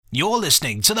You're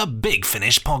listening to the Big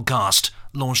Finish podcast,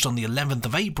 launched on the 11th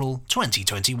of April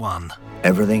 2021.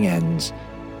 Everything ends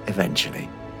eventually.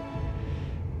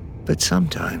 But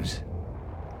sometimes,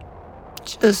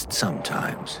 just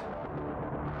sometimes,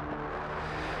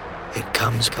 it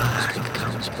comes back.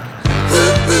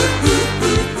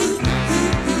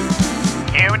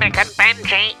 Unicorn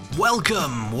Benji.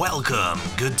 Welcome.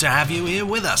 Good to have you here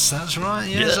with us. That's right.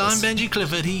 Yes. I'm Benji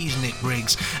Clifford. He's Nick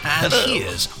Briggs. And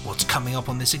here's what's coming up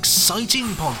on this exciting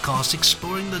podcast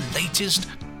exploring the latest,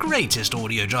 greatest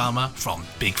audio drama from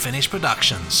Big Finish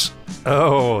Productions.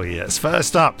 Oh, yes.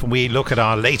 First up, we look at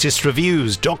our latest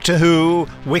reviews. Doctor Who,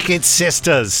 Wicked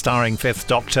Sisters, starring 5th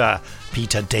Doctor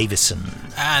Peter Davison.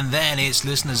 And then it's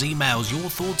listeners' emails, your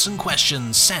thoughts and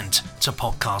questions sent to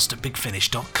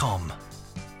podcast@bigfinish.com.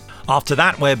 After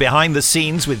that, we're behind the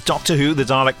scenes with Doctor Who, The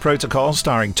Dalek Protocol,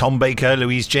 starring Tom Baker,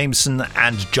 Louise Jameson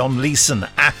and John Leeson,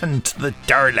 and the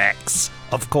Daleks.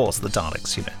 Of course, the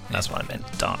Daleks, you know. That's what I meant,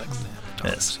 Daleks.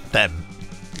 Yes, them.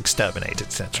 Exterminate,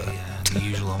 etc. Yeah, the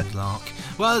usual old lark.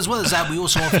 Well, as well as that, we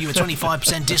also offer you a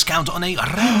 25% discount on a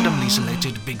randomly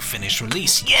selected Big Finish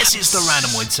release. Yes, it's the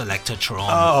Randomoid Selector Tron.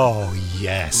 Oh,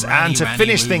 yes. And to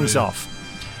finish things off,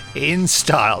 in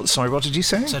style. Sorry, what did you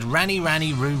say? I said Ranny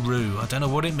Roo Roo. I don't know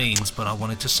what it means, but I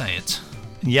wanted to say it.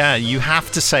 Yeah, you have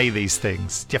to say these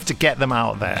things. You have to get them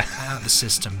out there. Out of the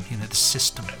system. The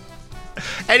system.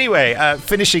 Anyway,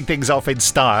 finishing things off in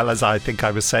style, as I think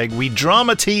I was saying, we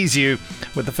drama tease you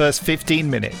with the first 15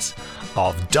 minutes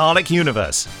of Dalek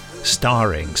Universe,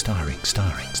 starring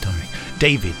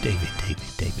David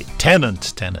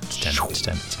Tennant,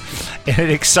 in an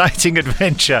exciting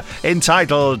adventure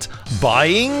entitled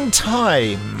Buying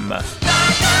Time.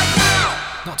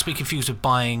 Not to be confused with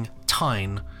Buying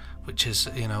Time, which is,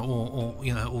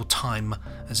 or time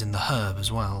as in the herb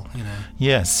as well,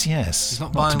 Yes. He's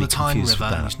not buying the Tyne River,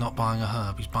 and he's not buying a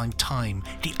herb, he's buying time.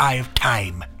 The Eye of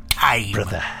Time. Time.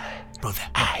 Brother.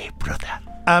 Aye, brother.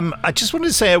 I just wanted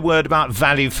to say a word about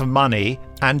value for money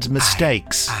and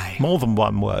mistakes. Aye. More than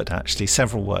one word, actually,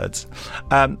 several words.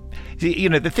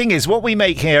 The thing is, what we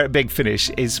make here at Big Finish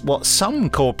is what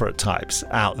some corporate types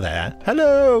out there,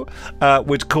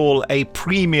 would call a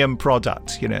premium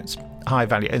product. It's high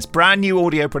value. It's brand new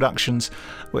audio productions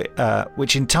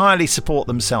which entirely support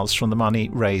themselves from the money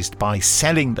raised by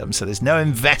selling them. So there's no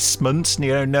investment,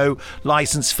 no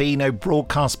license fee, no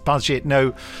broadcast budget,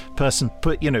 no person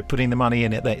putting the money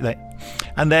in it.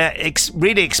 And they're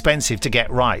really expensive to get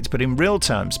right. But in real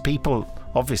terms, people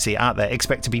obviously out there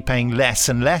expect to be paying less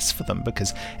and less for them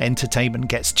because entertainment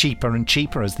gets cheaper and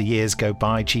cheaper as the years go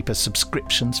by, cheaper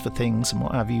subscriptions for things and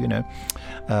what have you,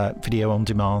 video on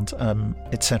demand,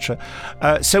 etc.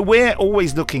 So we're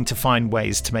always looking to find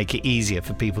ways to make it easier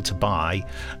for people to buy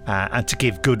and to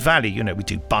give good value. We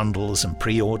do bundles and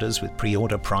pre-orders with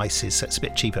pre-order prices, so it's a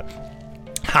bit cheaper.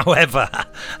 However,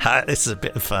 this is a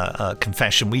bit of a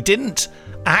confession. We didn't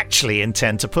actually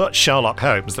intend to put Sherlock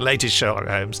Holmes, the latest Sherlock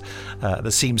Holmes,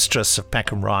 the Seamstress of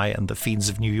Peckham Rye and the Fiends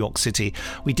of New York City,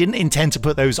 we didn't intend to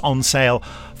put those on sale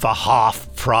for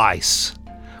half price,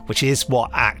 which is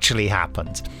what actually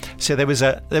happened. So there was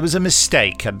a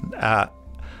mistake and a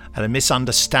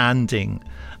misunderstanding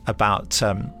about.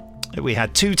 We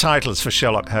had two titles for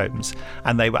Sherlock Holmes,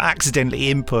 and they were accidentally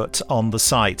input on the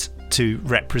site to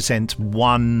represent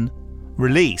one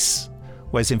release,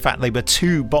 whereas in fact they were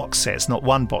two box sets, not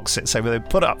one box set. So they were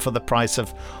put up for the price of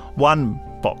one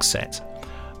box set.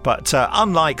 But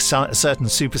unlike certain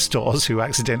superstores who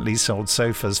accidentally sold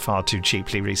sofas far too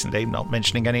cheaply recently, not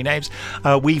mentioning any names,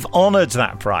 we've honoured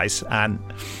that price, and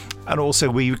also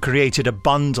we created a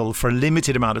bundle for a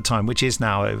limited amount of time, which is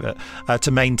now over, to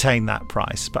maintain that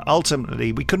price. But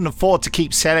ultimately we couldn't afford to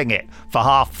keep selling it for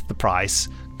half the price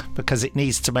because it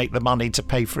needs to make the money to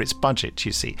pay for its budget,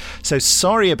 you see. So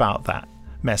sorry about that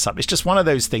mess up. It's just one of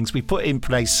those things. We put in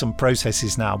place some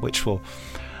processes now which will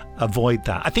avoid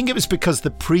that. I think it was because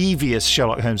the previous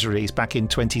Sherlock Holmes release back in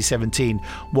 2017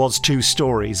 was two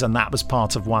stories, and that was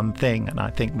part of one thing. And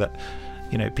I think that,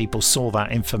 people saw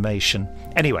that information.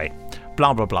 Anyway,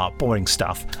 blah, blah, blah, boring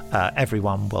stuff.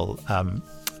 Everyone will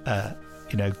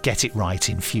get it right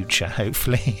in future,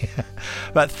 hopefully.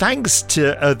 But thanks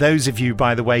to those of you,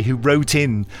 by the way, who wrote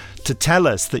in to tell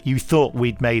us that you thought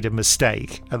we'd made a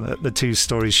mistake and that the two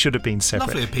stories should have been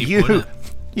separate. Lovely people,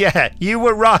 Yeah, you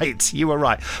were right.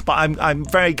 But I'm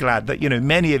very glad that,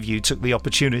 many of you took the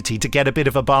opportunity to get a bit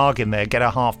of a bargain there, get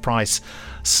a half-price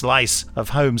slice of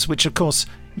Holmes, which, of course,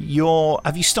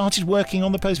 have you started working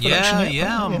on the post-production yet?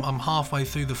 I'm halfway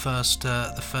through the first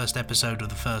episode of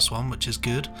the first one, which is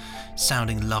good.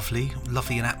 Sounding lovely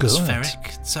and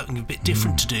atmospheric. Something a bit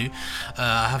different to do.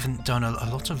 I haven't done a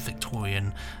lot of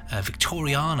Victoriana,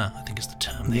 I think is the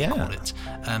term they call it.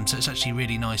 So it's actually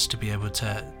really nice to be able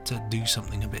to do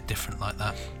something a bit different like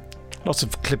that. Lots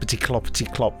of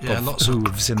clippity-cloppity-clop of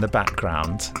hooves in the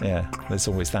background. Yeah, there's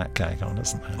always that going on,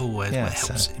 isn't there? Always. It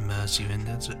helps immerse you in,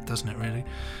 doesn't it, really?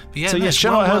 But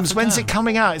Sherlock Holmes, when's it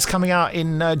coming out? It's coming out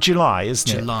in July,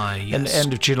 isn't it? July, yes.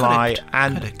 End of July.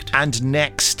 Correct. And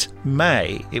next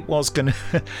May, it was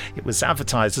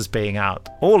advertised as being out,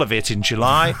 all of it in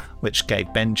July, which gave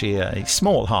Benji a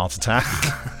small heart attack.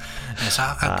 Yes,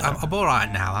 I'm all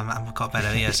right now. I've got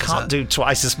better. Yes, you can't do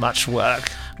twice as much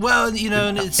work. Well, and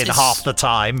it's half the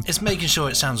time. It's making sure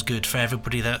it sounds good for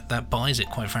everybody that buys it,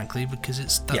 quite frankly, because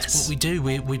that's what we do.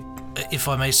 We, if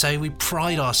I may say, we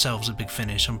pride ourselves at Big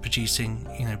Finish on producing,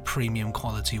 premium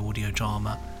quality audio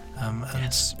drama,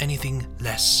 and anything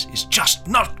less is just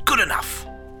not good enough.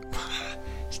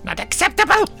 It's not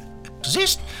acceptable.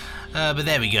 But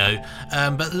there we go.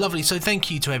 But lovely. So thank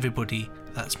you to everybody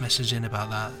that's messaged in about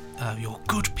that. You're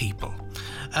good people.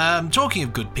 Talking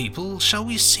of good people, shall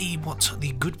we see what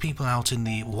the good people out in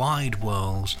the wide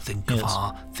world think of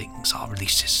our things, our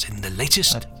releases in the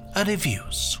latest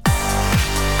reviews?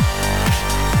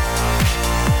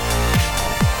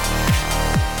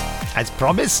 As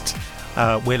promised,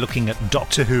 we're looking at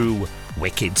Doctor Who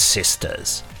Wicked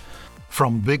Sisters.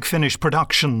 From Big Finish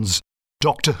Productions,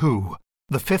 Doctor Who,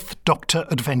 The Fifth Doctor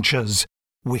Adventures,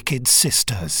 Wicked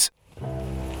Sisters.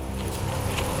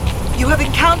 You have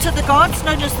encountered the gods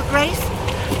known as the Grace?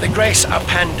 The Grace are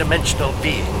pan-dimensional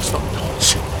beings, not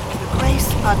gods. The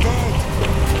Grace are dead,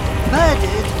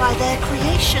 murdered by their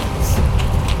creations.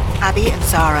 Abby and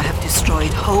Zara have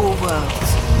destroyed whole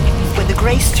worlds. When the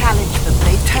Grace challenged them,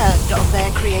 they turned on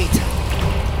their creator.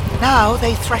 Now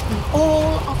they threaten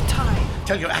all of time.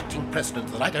 Tell your acting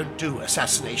president that I don't do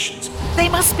assassinations. They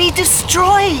must be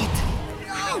destroyed!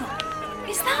 No!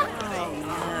 Is that... Oh,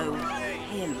 no.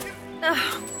 Him.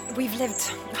 Oh, we've lived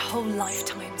whole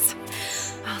lifetimes.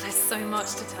 Oh, there's so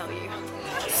much to tell you.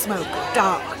 Smoke,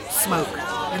 dark smoke,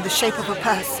 in the shape of a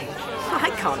person. I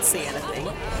can't see anything.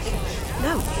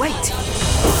 No, wait.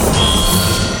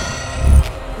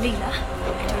 Leela,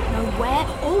 I don't know where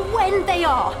or when they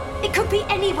are. It could be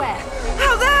anywhere.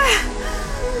 Out there!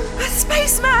 A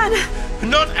spaceman!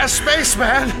 Not a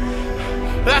spaceman!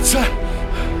 That's a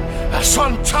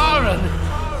Sontaran!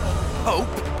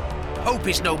 Hope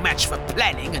is no match for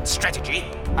planning and strategy.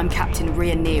 I'm Captain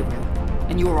Rhea Nero,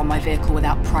 and you're on my vehicle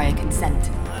without prior consent.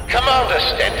 Commander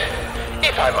Stent,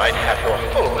 if I might have your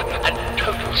full and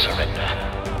total surrender.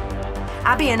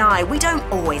 Abby and I, we don't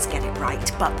always get it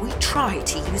right, but we try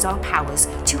to use our powers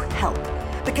to help,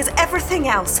 because everything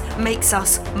else makes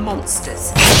us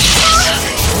monsters.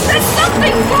 There's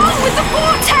something wrong with the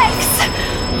vortex!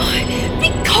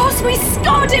 Because we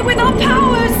scarred it with our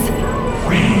powers!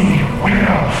 We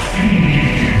will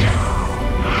feed.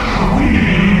 We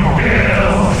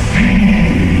will feed.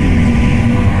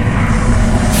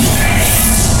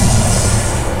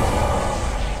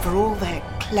 For all their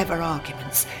clever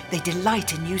arguments, they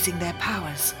delight in using their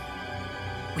powers.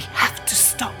 We have to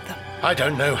stop them. I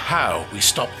don't know how we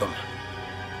stop them.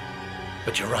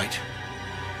 But you're right.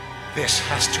 This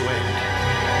has to end.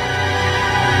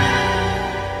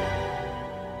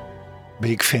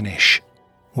 Big Finish.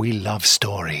 We love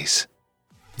stories.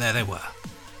 There they were.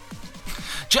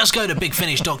 Just go to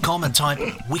bigfinish.com and type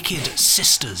Wicked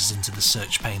Sisters into the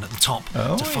search pane at the top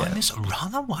to find this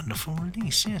rather wonderful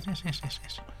release. Yes.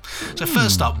 So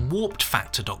first up,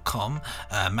 warpedfactor.com,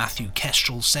 Matthew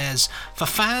Kestrel says, for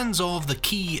fans of the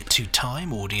Key to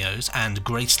Time audios and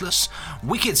Graceless,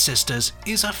 Wicked Sisters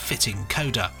is a fitting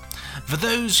coda. For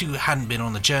those who hadn't been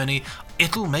on the journey,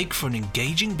 it'll make for an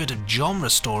engaging bit of genre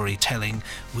storytelling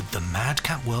with the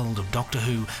madcap world of Doctor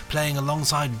Who playing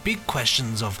alongside big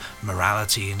questions of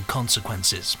morality and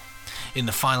consequences. In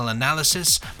the final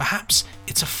analysis, perhaps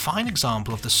it's a fine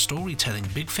example of the storytelling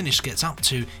Big Finish gets up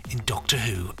to in Doctor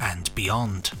Who and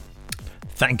beyond.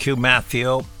 Thank you,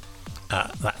 Matthew.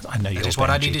 I know you're That is what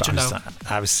I needed to know.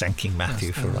 I was thanking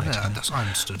Matthew for writing. Yeah, I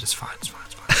understood. It's fine.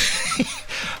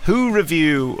 Who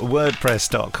review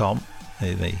WordPress.com.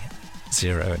 The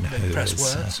zero and who press is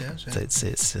words, yes.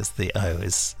 it's the O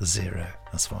is 0.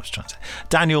 That's what I was trying to say.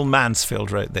 Daniel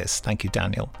Mansfield wrote this. Thank you,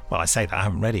 Daniel. Well, I say that. I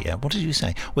haven't read it yet. What did you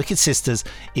say? Wicked Sisters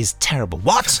is terrible.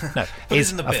 What? No,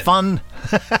 it's a fun...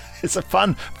 It's a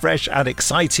fun, fresh and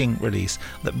exciting release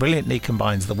that brilliantly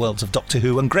combines the worlds of Doctor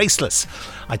Who and Graceless.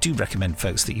 I do recommend,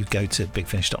 folks, that you go to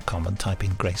bigfinish.com and type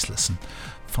in Graceless and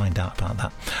find out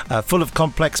about that. Full of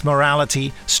complex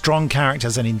morality, strong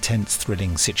characters and intense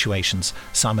thrilling situations,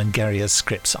 Simon Guerria's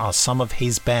scripts are some of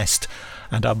his best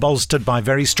and are bolstered by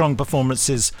very strong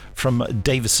performances from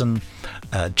Davison,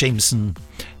 Jameson,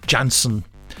 Jansen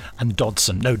and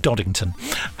Doddington,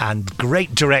 and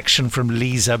great direction from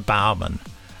Lisa Bauman.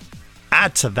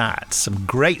 Add to that some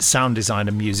great sound design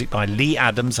and music by Lee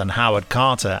Adams and Howard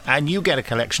Carter, and you get a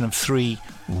collection of 3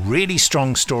 really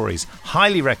strong stories.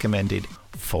 Highly recommended.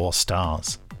 4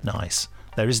 stars. Nice.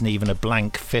 There isn't even a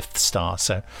blank 5th star,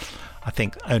 so I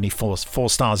think only 4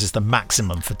 stars is the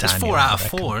maximum for Daniel. It's 4 out of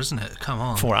 4, isn't it? Come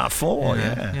on. 4 out of 4,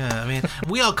 yeah. Yeah, I mean,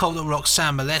 We Are Cold Rock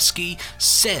Sam Molesky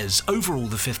says, overall,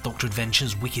 the Fifth Doctor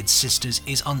Adventures Wicked Sisters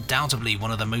is undoubtedly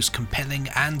one of the most compelling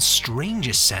and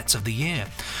strangest sets of the year.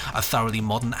 A thoroughly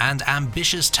modern and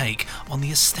ambitious take on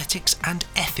the aesthetics and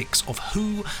ethics of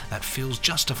Who that feels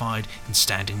justified in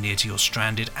standing near to your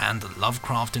stranded and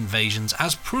Lovecraft invasions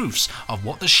as proofs of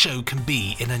what the show can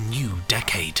be in a new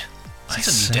decade.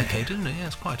 It's a new decade, isn't it? Yeah,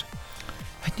 it's quite.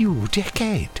 A new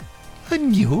decade? A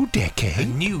new decade? A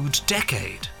nude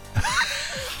decade.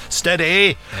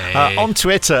 Steady! Hey. On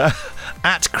Twitter,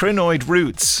 at Crinoid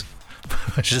Roots,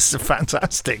 which is a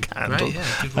fantastic handle, right,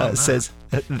 yeah, good one, says,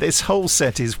 this whole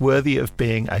set is worthy of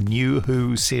being a new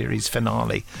Who series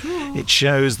finale. It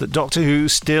shows that Doctor Who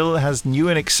still has new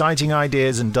and exciting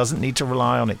ideas and doesn't need to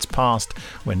rely on its past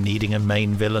when needing a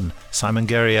main villain. Simon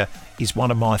Guerria is one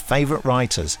of my favourite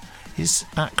writers. Is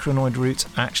Acronoid Roots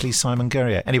actually Simon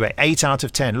Guerrier? Anyway, 8 out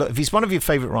of 10. Look, if he's one of your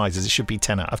favourite writers, it should be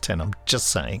 10 out of 10. I'm just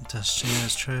saying.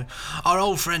 That's true. Our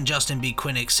old friend Justin B.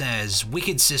 Quinnick says,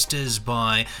 Wicked Sisters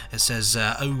by, it says,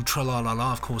 Oh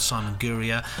Tra-la-la-la, of course, Simon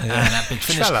Guerrier. And that Big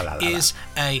Finish is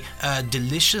a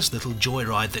delicious little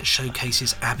joyride that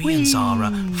showcases Abby and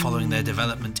Zara following their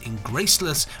development in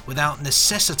Graceless without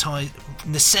necessitating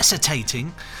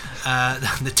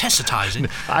necessitizing.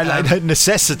 I like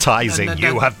necessitizing.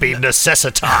 You have been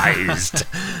necessitized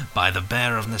by the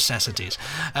bear of necessities.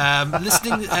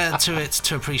 Listening to it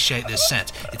to appreciate this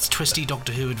set. It's twisty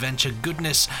Doctor Who adventure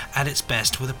goodness at its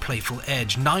best with a playful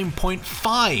edge.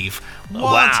 9.5. What?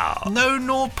 Wow. No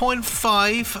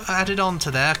 0.5 added on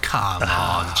to there. Come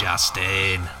on,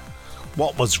 Justin.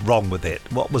 What was wrong with it?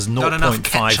 What was Not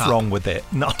 0.5 wrong with it?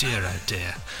 Oh dear, oh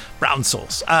dear. Round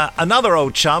sauce. Another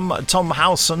old chum, Tom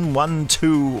Howson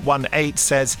 1218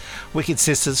 says, Wicked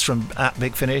Sisters from at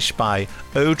Big Finish by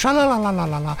Oh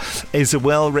Tra-la-la-la-la-la is a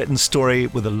well-written story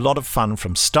with a lot of fun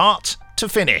from start to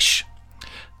finish.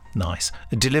 Nice.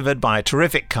 Delivered by a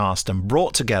terrific cast and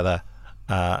brought together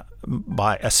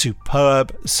by a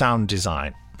superb sound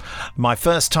design. My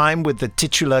first time with the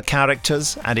titular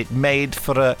characters, and it made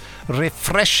for a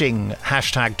refreshing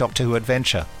 # Doctor Who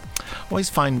adventure. Always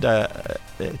find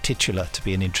titular to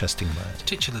be an interesting word.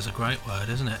 Titular's a great word,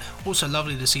 isn't it? Also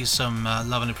lovely to see some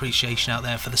love and appreciation out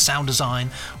there for the sound design.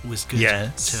 Always good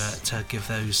to give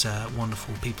those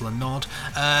wonderful people a nod.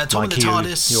 Tom like and the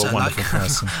TARDIS. You're a wonderful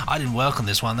person. I didn't work on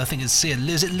this one. I think is it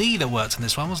Lee that worked on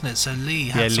this one, wasn't it? So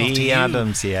Lee, Lee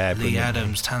Adams, Lee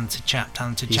Adams, talented chap.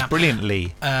 He's brilliant,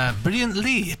 Lee.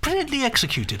 Brilliantly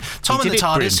executed. Tom and the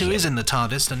TARDIS, who is in the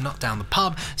TARDIS and not down the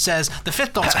pub, says the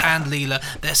Fifth Doctor and Leela,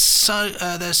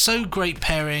 they're so great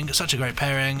pairing, such a great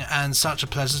pairing, and such a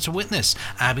pleasure to witness.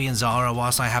 Abby and Zara,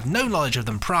 whilst I have no knowledge of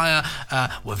them prior,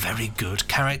 were very good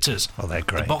characters. Oh, they're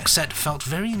great. The box set felt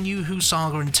very New Who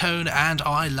saga in tone, and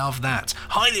I love that.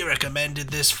 Highly recommended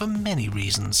this for many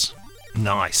reasons.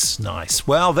 Nice.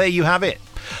 Well, there you have it.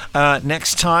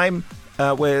 Next time,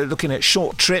 we're looking at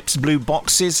Short Trips, Blue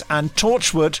Boxes, and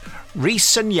Torchwood,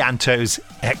 Reese and Yanto's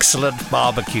excellent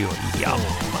barbecue. Yum.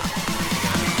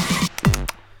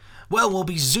 Well, we'll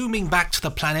be zooming back to the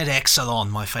planet Exelon,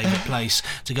 my favourite place,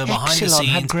 to go behind the scenes. Exelon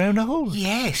had grown old.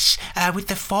 Yes, with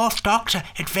the Fourth Doctor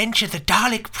adventure, the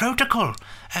Dalek Protocol.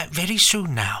 Very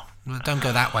soon now. Well, don't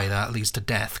go that way, that leads to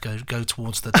death. Go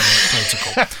towards the Dalek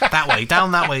Protocol. That way,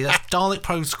 down that way. That's Dalek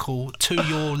Protocol to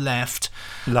your left.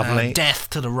 Lovely. Death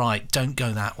to the right. Don't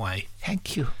go that way.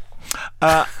 Thank you.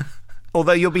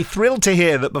 Although you'll be thrilled to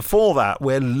hear that before that,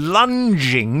 we're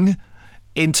lunging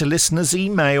into listeners'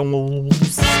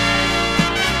 emails.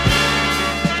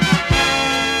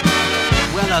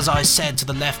 Well, as I said, to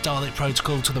the left Dalek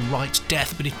Protocol, to the right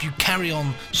death, but if you carry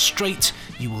on straight,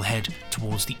 you will head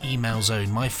towards the email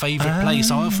zone, my favourite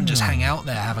place. I often just hang out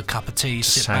there, have a cup of tea,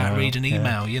 sit back, read an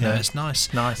email. It's nice.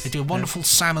 They do wonderful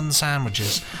salmon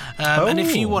sandwiches. And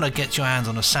if you want to get your hands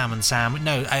on a salmon sandwich,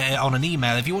 on an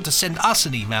email, if you want to send us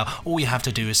an email, all you have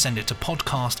to do is send it to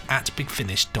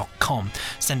podcast@bigfinish.com.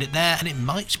 Send it there, and it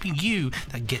might be you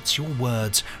that gets your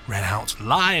words read out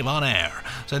live on air.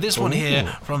 So this one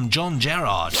here from John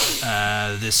Gerard.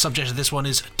 The subject of this one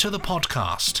is to the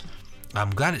podcast.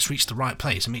 I'm glad it's reached the right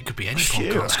place. I mean, it could be any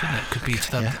podcast, couldn't it? It could be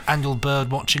to the Annual Bird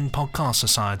Watching Podcast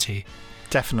Society.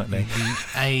 Definitely.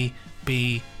 The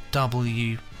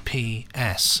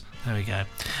ABWPS. There we go.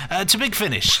 To Big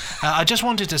Finish, I just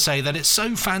wanted to say that it's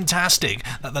so fantastic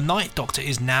that the Ninth Doctor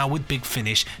is now with Big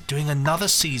Finish doing another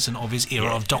season of his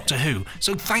era of Doctor Who.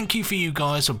 So thank you for you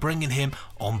guys for bringing him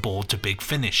on board to Big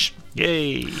Finish.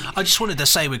 Yay! I just wanted to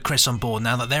say with Chris on board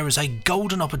now that there is a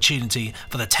golden opportunity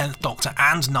for the 10th Doctor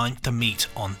and 9th to meet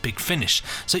on Big Finish.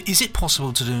 So is it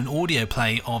possible to do an audio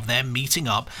play of them meeting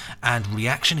up and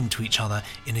reactioning to each other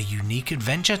in a unique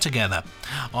adventure together?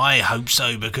 I hope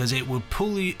so, because it would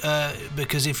pull you.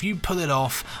 Because if you pull it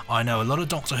off, I know a lot of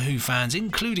Doctor Who fans,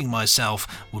 including myself,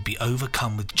 would be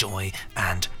overcome with joy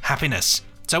and happiness.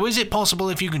 So is it possible?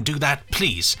 If you can do that,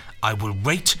 please, I will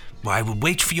wait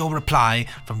for your reply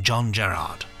from John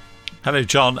Gerard. Hello,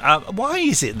 John. Why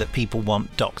is it that people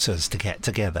want doctors to get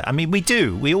together? I mean, we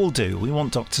do. We all do. We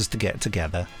want doctors to get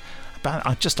together. But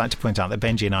I'd just like to point out that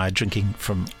Benji and I are drinking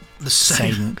from the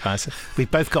same glasses.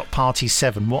 We've both got Party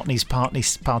 7. Watney's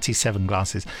Party 7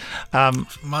 glasses.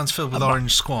 Mine's filled with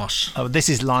orange squash. Oh, this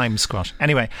is lime squash.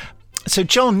 Anyway, so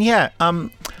John,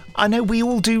 I know we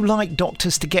all do like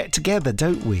doctors to get together,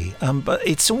 don't we? But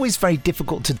it's always very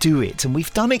difficult to do it, and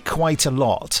we've done it quite a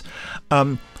lot.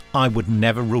 I would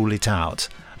never rule it out,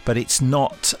 but it's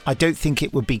not. I don't think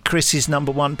it would be Chris's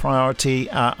number one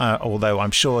priority, although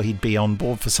I'm sure he'd be on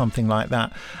board for something like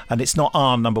that. And it's not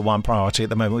our number one priority at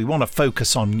the moment. We want to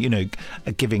focus on,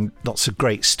 giving lots of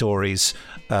great stories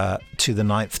to the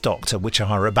Ninth Doctor, which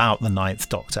are about the Ninth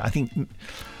Doctor. I think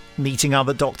meeting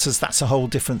other doctors, that's a whole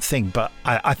different thing, but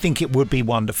I think it would be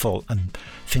wonderful, and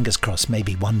fingers crossed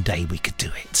maybe one day we could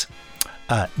do it.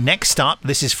 Next up,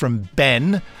 this is from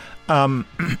Ben. I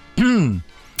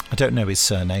don't know his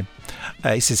surname.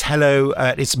 He says, hello,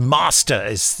 it's Master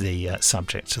is the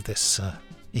subject of this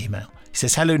email. He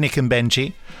says, hello Nick and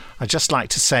Benji, I'd just like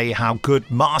to say how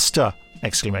good Master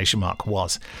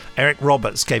was. Eric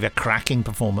Roberts gave a cracking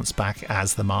performance back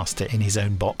as the Master in his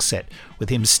own box set, with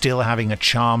him still having a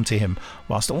charm to him,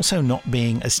 whilst also not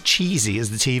being as cheesy as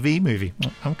the TV movie.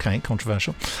 Okay,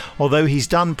 controversial. Although he's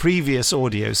done previous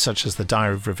audios such as The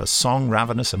Diary of River Song,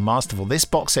 Ravenous and Masterful, this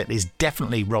box set is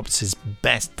definitely Roberts'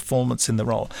 best performance in the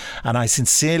role, and I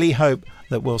sincerely hope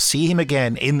that we'll see him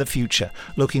again in the future.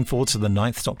 Looking forward to the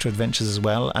Ninth Doctor adventures as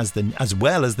well as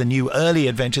the new early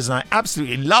adventures, and I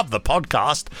absolutely love the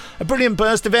podcast. A brilliant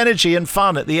burst of energy and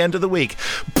fun at the end of the week.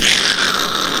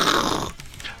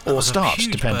 Or starts,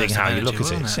 depending how you look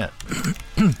at it. Yeah.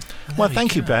 Well,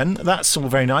 thank you, Ben. That's all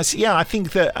very nice. Yeah, I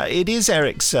think that it is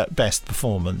Eric's best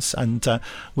performance, and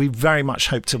we very much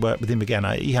hope to work with him again.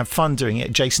 You have fun doing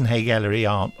it. Jason Haig-Ellery,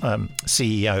 our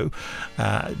CEO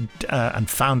and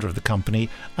founder of the company,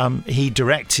 he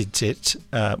directed it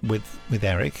with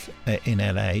Eric in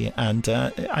LA, and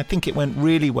I think it went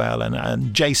really well.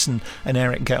 And Jason and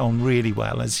Eric get on really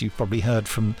well, as you've probably heard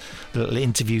from the little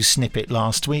interview snippet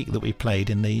last week that we played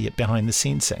in the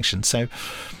behind-the-scenes section. So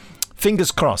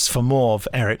fingers crossed for more of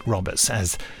Eric Roberts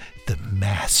as the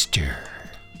Master.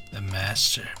 The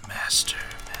Master.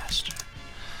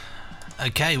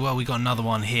 Okay, well, we got another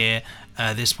one here.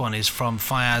 This one is from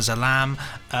Fayaz Alam,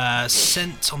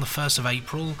 sent on the 1st of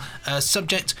April.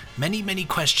 Subject, many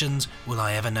questions. Will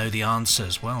I ever know the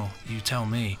answers? Well, you tell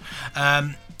me.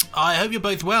 I hope you're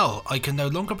both well. I can no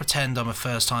longer pretend I'm a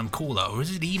first-time caller or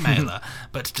is it emailer,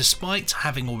 but despite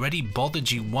having already bothered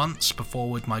you once before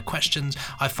with my questions,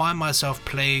 I find myself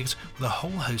plagued with a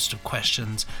whole host of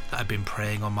questions that have been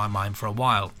preying on my mind for a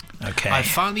while. Okay. I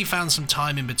finally found some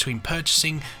time in between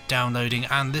purchasing, downloading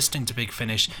and listening to Big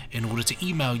Finish in order to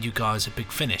email you guys at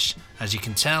Big Finish. As you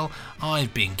can tell,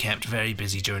 I've been kept very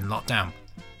busy during lockdown.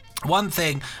 One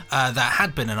thing that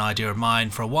had been an idea of mine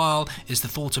for a while is the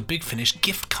thought of Big Finish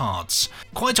gift cards.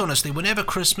 Quite honestly, whenever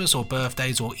Christmas or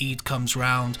birthdays or Eid comes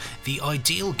round, the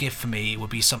ideal gift for me would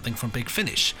be something from Big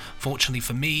Finish. Fortunately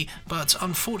for me, but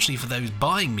unfortunately for those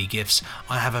buying me gifts,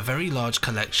 I have a very large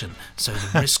collection, so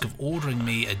the risk of ordering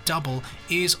me a double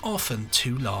is often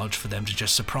too large for them to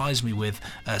just surprise me with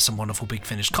some wonderful Big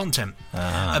Finish content.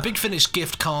 A Big Finish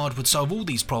gift card would solve all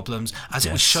these problems, as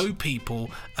it would show people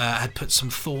had put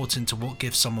some thought built into what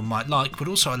gifts someone might like, but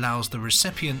also allows the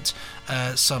recipient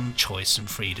some choice and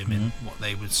freedom in what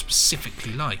they would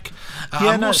specifically like.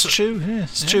 It's true. Yeah,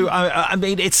 it's true. I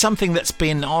mean, it's something that's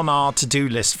been on our to-do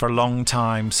list for a long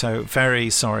time, so very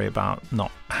sorry about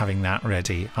not having that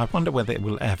ready. I wonder whether it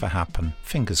will ever happen.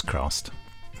 Fingers crossed.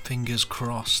 Fingers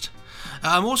crossed.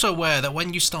 I'm also aware that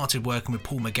when you started working with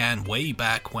Paul McGann way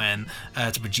back when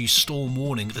to produce Storm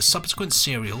Warning, the subsequent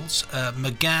serials,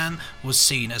 McGann was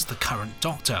seen as the current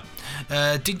Doctor.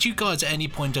 Did you guys at any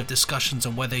point have discussions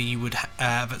on whether you would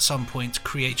have at some point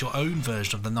create your own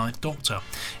version of the Ninth Doctor?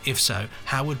 If so,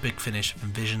 how would Big Finish have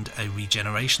envisioned a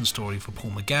regeneration story for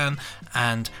Paul McGann,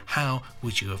 and how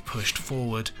would you have pushed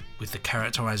forward with the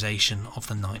characterisation of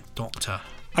the Ninth Doctor?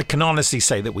 I can honestly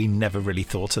say that we never really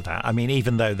thought of that. I mean,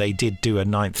 even though they did do a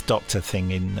Ninth Doctor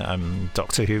thing in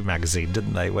Doctor Who magazine,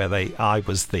 didn't they? Where I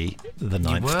was the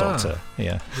Ninth Doctor.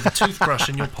 Yeah. With a toothbrush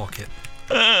in your pocket.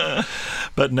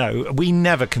 But no, we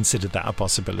never considered that a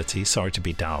possibility. Sorry to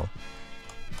be dull.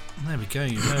 There we go.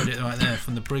 You heard it right there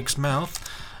from the Brig's mouth.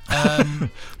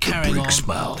 Carrying on.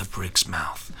 The Brig's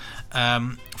mouth.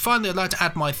 Finally, I'd like to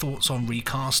add my thoughts on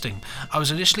recasting. I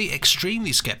was initially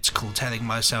extremely sceptical, telling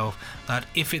myself that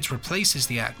if it replaces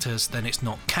the actors, then it's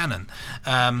not canon.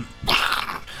 And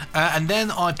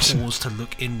then I paused to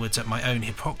look inwards at my own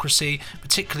hypocrisy,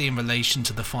 particularly in relation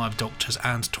to the Five Doctors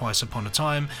and Twice Upon a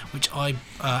Time, which I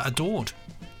adored.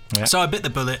 Yeah. So I bit the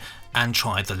bullet and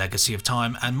tried The Legacy of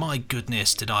Time, and my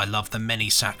goodness did I love the many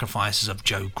sacrifices of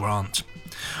Joe Grant.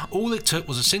 All it took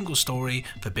was a single story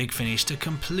for Big Finish to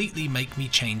completely make me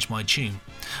change my tune.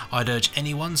 I'd urge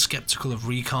anyone sceptical of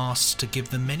recasts to give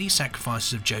the many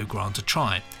sacrifices of Joe Grant a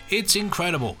try. It's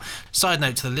incredible. Side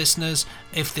note to the listeners,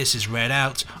 if this is read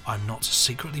out, I'm not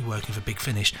secretly working for Big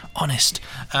Finish. Honest.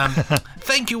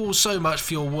 Thank you all so much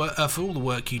for your work, for all the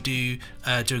work you do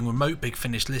doing remote Big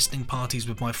Finish listening parties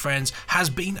with my friends. Has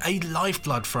been a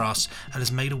lifeblood for us and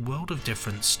has made a world of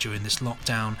difference during this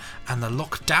lockdown, and the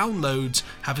lockdown loads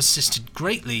have assisted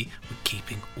greatly with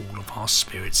keeping all of our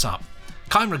spirits up.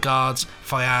 Kind regards,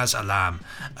 Fayaz Alam.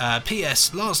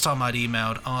 P.S. Last time I'd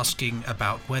emailed asking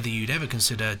about whether you'd ever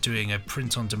consider doing a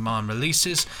print-on-demand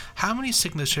releases. How many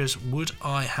signatures would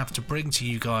I have to bring to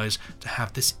you guys to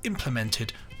have this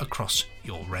implemented across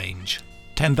your range?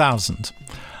 10,000.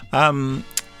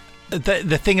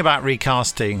 The thing about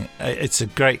recasting, it's a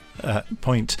great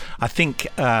point. I think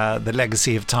The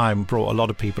Legacy of Time brought a lot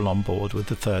of people on board with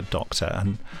the Third Doctor,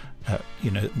 and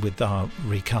with our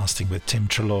recasting with Tim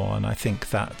Treloar, and I think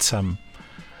that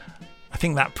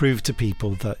proved to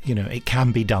people that it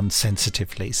can be done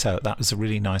sensitively. So that was a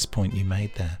really nice point you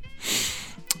made there.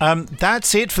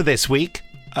 That's it for this week.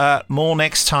 More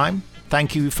next time.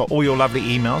 Thank you for all your lovely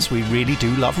emails. We really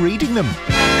do love reading them.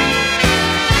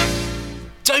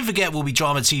 Don't forget, we'll be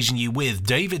dramatising you with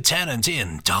David Tennant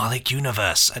in Dalek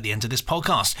Universe at the end of this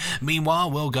podcast.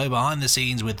 Meanwhile, we'll go behind the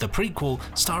scenes with the prequel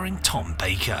starring Tom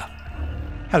Baker.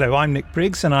 Hello, I'm Nick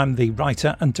Briggs, and I'm the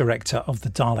writer and director of the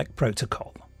Dalek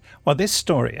Protocol. Well, this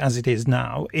story, as it is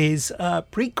now, is a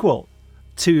prequel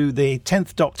to the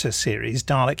 10th Doctor series,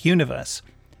 Dalek Universe.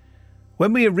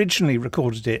 When we originally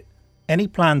recorded it, any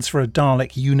plans for a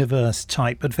Dalek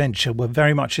Universe-type adventure were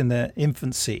very much in their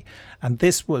infancy, and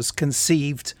this was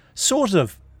conceived sort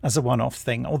of as a one-off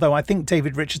thing, although I think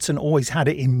David Richardson always had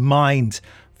it in mind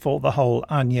for the whole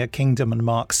Anya Kingdom and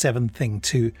Mark 7 thing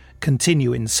to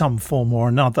continue in some form or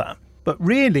another. But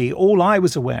really, all I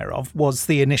was aware of was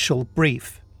the initial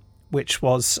brief, which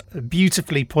was a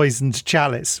beautifully poisoned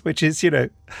chalice, which is,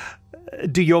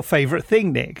 do your favourite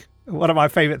thing, Nick. One of my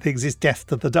favourite things is Death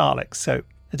to the Daleks, so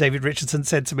David Richardson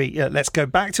said to me, let's go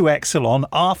back to Exelon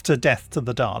after Death to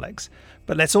the Daleks,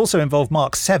 but let's also involve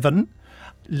Mark 7,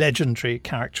 legendary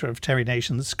character of Terry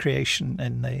Nation's creation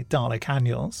in the Dalek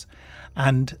Annuals,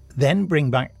 and then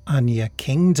bring back Anya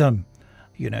Kingdom,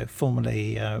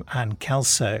 formerly Anne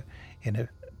Kelso in a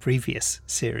previous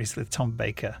series with Tom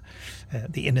Baker,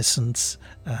 the Innocents,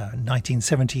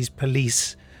 1970s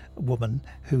police woman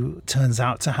who turns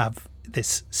out to have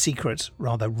this secret,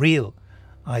 rather real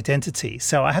identity.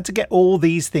 So I had to get all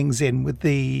these things in, with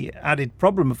the added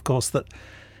problem, of course, that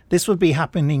this would be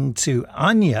happening to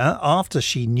Anya after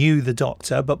she knew the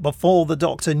Doctor, but before the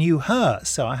Doctor knew her.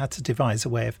 So I had to devise a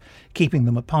way of keeping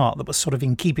them apart that was sort of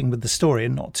in keeping with the story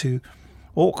and not too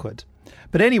awkward.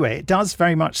 But anyway, it does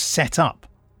very much set up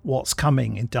what's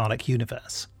coming in Dalek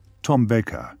Universe. Tom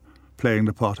Baker, playing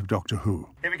the part of Doctor Who.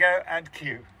 Here we go, and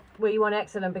cue. Were you on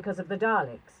Exelon because of the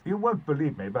Daleks? You won't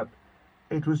believe me, but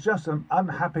it was just an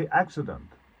unhappy accident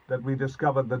that we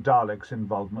discovered the Daleks'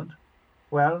 involvement.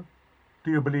 Well,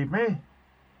 do you believe me?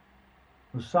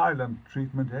 The silent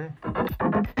treatment, eh?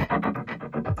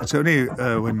 It's only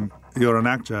when you're an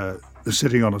actor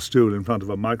sitting on a stool in front of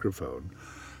a microphone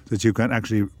that you can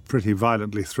actually pretty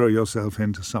violently throw yourself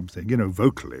into something,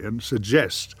 vocally, and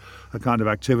suggest a kind of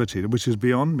activity which is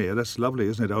beyond me. That's lovely,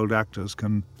 isn't it? Old actors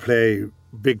can play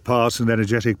big parts and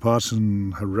energetic parts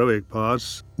and heroic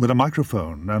parts with a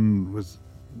microphone and with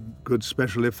good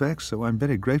special effects, so I'm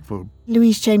very grateful.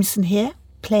 Louise Jameson here,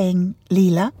 playing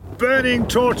Leela. Burning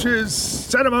torches,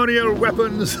 ceremonial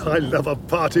weapons. I love a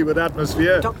party with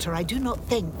atmosphere. Doctor, I do not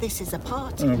think this is a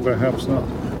party. Perhaps not.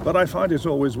 But I find it's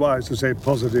always wise to stay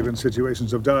positive in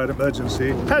situations of dire emergency.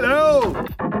 Hello!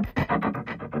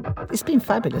 It's been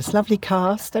fabulous. Lovely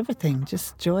cast, everything.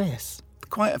 Just joyous.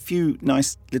 Quite a few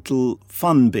nice little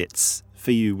fun bits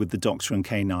for you with the Doctor and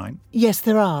K9. Yes,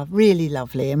 there are. Really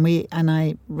lovely. And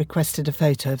I requested a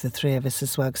photo of the three of us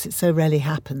as well, because it so rarely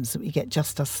happens that we get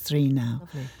just us three now.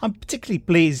 Lovely. I'm particularly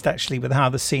pleased, actually, with how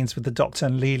the scenes with the Doctor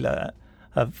and Leela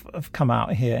have come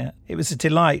out here. It was a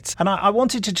delight. And I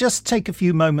wanted to just take a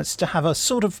few moments to have a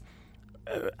sort of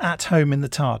at home in the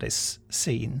TARDIS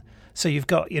scene. So you've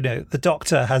got, the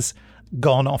Doctor has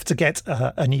gone off to get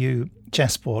a new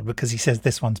chessboard because he says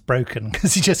this one's broken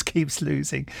because he just keeps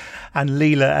losing, and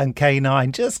Leela and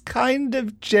K9 just kind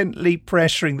of gently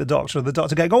pressuring the Doctor, and the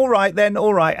Doctor going, all right,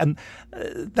 and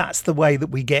that's the way that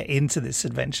we get into this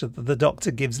adventure. The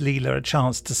Doctor gives Leela a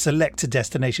chance to select a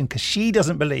destination because she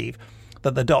doesn't believe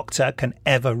that the Doctor can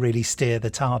ever really steer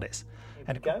the TARDIS.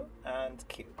 And go and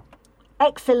cue.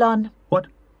 Exelon. What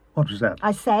was that?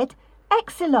 I said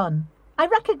Exelon. I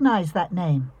recognise that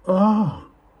name. Oh,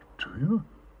 do you?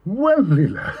 Well,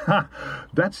 Leela,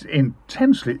 that's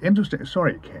intensely interesting.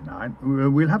 Sorry,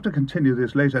 K9. We'll have to continue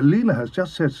this later. Leela has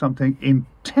just said something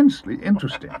intensely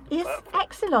interesting. Is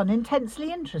Exelon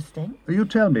intensely interesting? You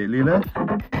tell me, Leela.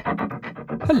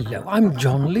 Hello, I'm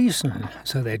John Leeson,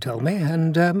 so they tell me,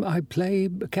 and I play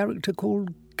a character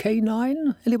called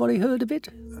K9. Anybody heard of it?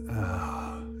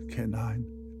 K9,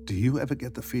 do you ever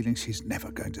get the feeling she's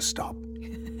never going to stop?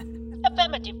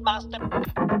 Affirmative, Master.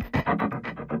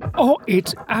 Oh,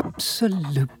 it's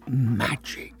absolute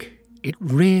magic. It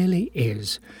really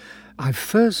is. I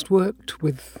first worked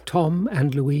with Tom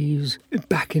and Louise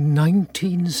back in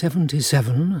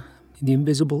 1977, The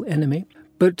Invisible Enemy.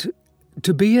 But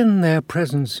to be in their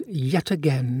presence yet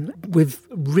again with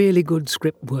really good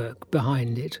script work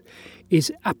behind it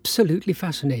is absolutely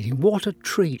fascinating. What a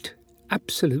treat.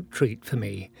 Absolute treat for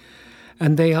me.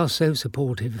 And they are so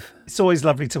supportive. It's always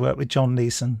lovely to work with John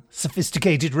Leeson.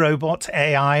 Sophisticated robot,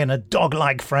 AI, and a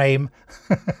dog-like frame.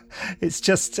 It's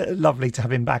just lovely to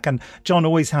have him back. And John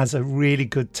always has a really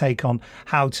good take on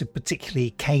how to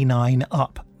particularly K9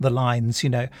 up the lines,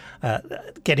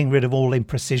 getting rid of all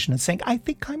imprecision and saying, I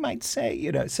think I might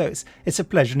say, So it's a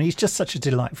pleasure. And he's just such a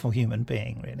delightful human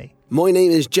being, really. My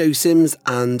name is Joe Sims,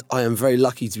 and I am very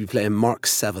lucky to be playing Mark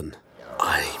 7.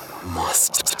 I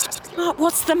must... Mark,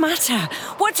 what's the matter?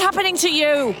 What's happening to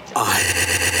you?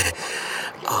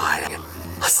 I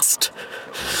must...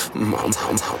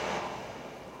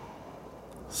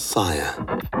 Sire.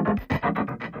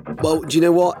 Well, do you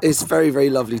know what? It's very, very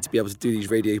lovely to be able to do these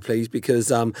radio plays because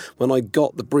when I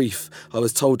got the brief, I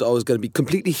was told that I was going to be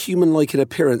completely human-like in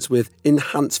appearance with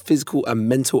enhanced physical and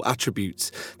mental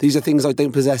attributes. These are things I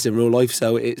don't possess in real life,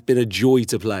 so it's been a joy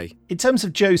to play. In terms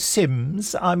of Joe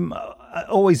Sims, I'm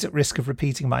always at risk of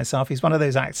repeating myself. He's one of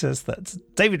those actors that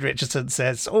David Richardson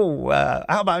says, how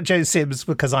about Joe Sims?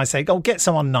 Because I say, get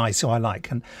someone nice who I like.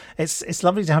 And it's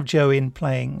lovely to have Joe in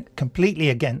playing completely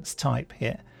against type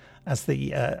here as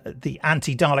the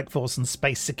anti-Dalek Force and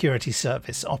Space Security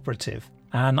Service operative.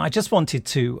 And I just wanted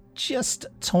to just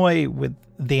toy with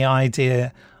the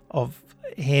idea of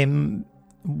him.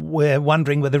 We're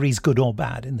wondering whether he's good or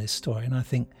bad in this story. And I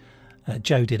think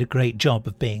Joe did a great job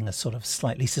of being a sort of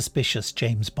slightly suspicious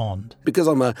James Bond. Because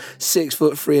I'm a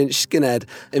 6'3" skinhead,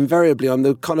 invariably I'm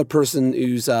the kind of person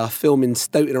who's filming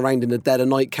stouting around in the dead of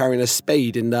night carrying a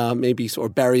spade and maybe sort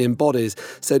of burying bodies.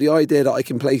 So the idea that I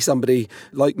can play somebody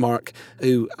like Mark,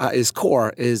 who at his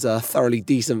core is a thoroughly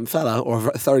decent fella, or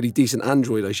a thoroughly decent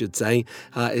android, I should say,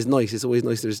 is nice. It's always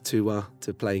nicer to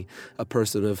play a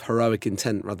person of heroic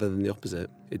intent rather than the opposite.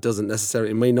 It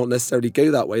may not necessarily go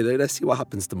that way, though. Let's see what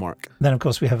happens to Mark. Then, of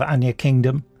course, we have Anya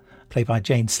Kingdom, played by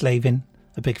Jane Slavin,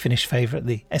 a Big Finish favourite,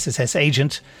 the SSS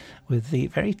agent, with the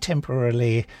very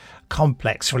temporarily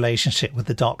complex relationship with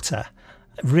the Doctor.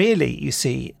 Really, you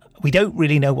see, we don't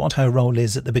really know what her role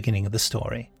is at the beginning of the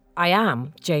story. I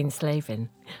am Jane Slavin.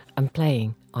 I'm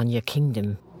playing Anya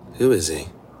Kingdom. Who is he?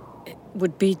 It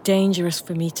would be dangerous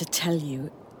for me to tell you.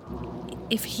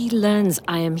 If he learns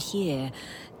I am here...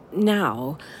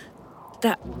 now,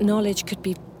 that knowledge could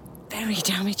be very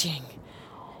damaging.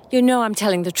 You know I'm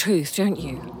telling the truth, don't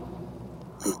you?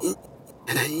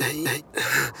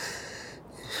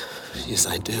 Yes,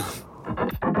 I do.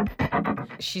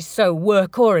 She's so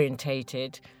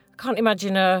work-orientated. I can't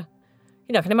imagine her...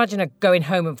 I can imagine her going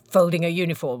home and folding her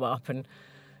uniform up and,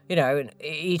 and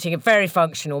eating a very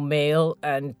functional meal,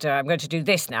 and I'm going to do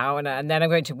this now, and then I'm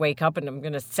going to wake up and I'm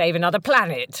going to save another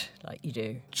planet, like you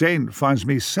do. Jane finds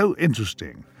me so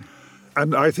interesting.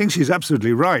 And I think she's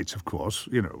absolutely right, of course,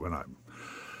 when I'm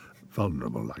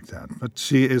vulnerable like that. But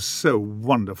she is so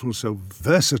wonderful, so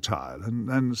versatile,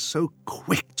 and so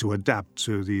quick to adapt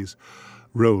to these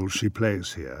roles she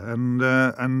plays here.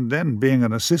 And then being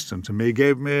an assistant to me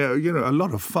gave me, a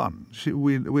lot of fun.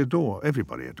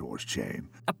 Everybody adores Jane.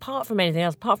 Apart from anything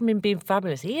else, apart from him being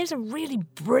fabulous, he is a really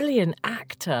brilliant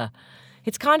actor.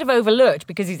 It's kind of overlooked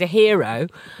because he's a hero,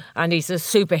 and he's a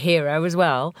superhero as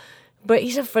well. But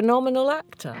he's a phenomenal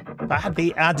actor. I had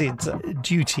the added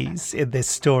duties in this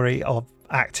story of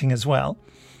acting as well.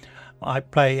 I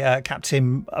play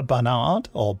Captain Barnard,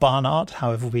 or Barnard,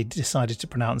 however we decided to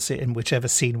pronounce it in whichever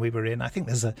scene we were in. I think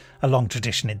there's a long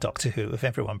tradition in Doctor Who of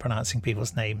everyone pronouncing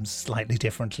people's names slightly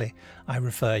differently. I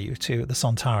refer you to the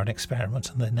Sontaran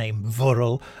experiment and the name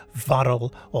Vurl,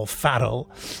 Varl, or Farrell.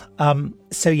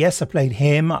 So yes, I played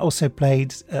him. I also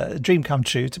played Dream Come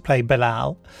True to play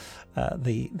Bilal.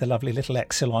 The lovely little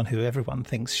Exelon who everyone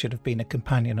thinks should have been a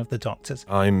companion of the Doctor's.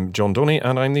 I'm John Dorney,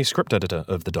 and I'm the script editor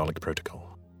of the Dalek Protocol.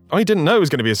 I didn't know it was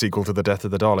going to be a sequel to The Death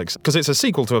of the Daleks, because it's a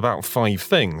sequel to about 5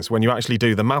 things when you actually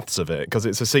do the maths of it, because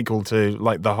it's a sequel to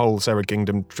the whole Sarah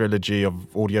Kingdom trilogy of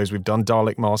audios we've done,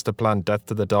 Dalek Master Plan, Death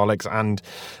to the Daleks, and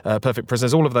Perfect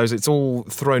Prisoners, all of those, it's all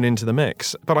thrown into the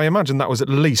mix. But I imagine that was at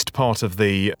least part of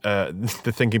the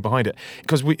thinking behind it,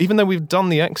 because even though we've done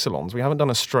the Exelons, we haven't done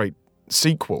a straight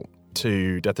sequel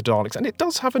to Death of the Daleks, and it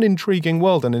does have an intriguing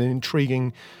world and an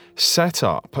intriguing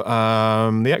setup. The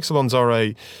Exelons are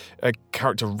a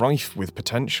character rife with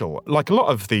potential. Like a lot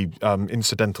of the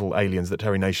incidental aliens that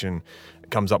Terry Nation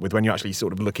comes up with, when you actually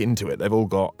sort of look into it, they've all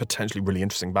got potentially really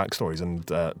interesting backstories and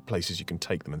places you can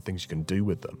take them and things you can do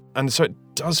with them. And so it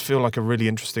does feel like a really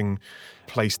interesting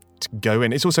place to go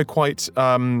in. It's also quite,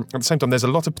 at the same time, there's a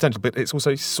lot of potential, but it's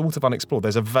also sort of unexplored.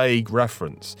 There's a vague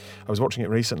reference. I was watching it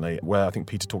recently where I think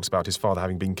Peter talks about his father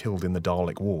having been killed in the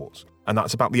Dalek Wars. And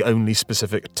that's about the only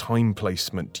specific time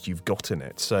placement you've got in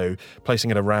it. So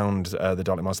placing it around the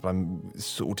Dalek Master Plan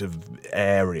sort of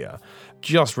area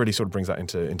just really sort of brings that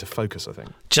into focus, I think.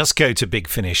 Just go to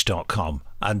bigfinish.com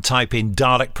and type in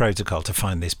Dalek Protocol to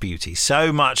find this beauty.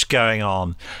 So much going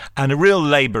on, and a real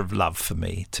labour of love for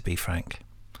me, to be frank.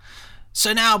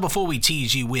 So now, before we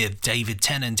tease you with David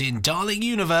Tennant in Dalek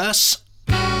Universe...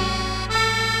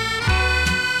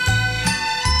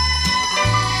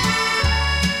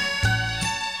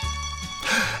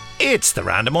 It's the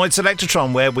Randomoid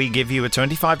Selectatron, where we give you a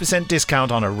 25%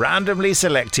 discount on a randomly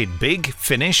selected Big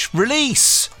Finish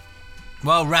release.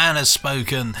 Well, Ran has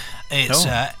spoken. It's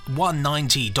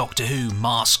 190 Doctor Who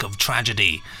Mask of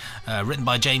Tragedy, written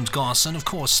by James Goss and, of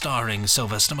course, starring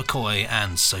Sylvester McCoy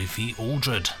and Sophie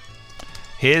Aldred.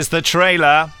 Here's the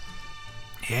trailer.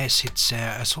 Yes, it's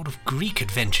a sort of Greek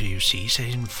adventure, you see,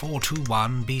 set in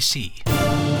 421 BC.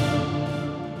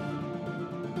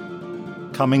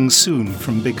 Coming soon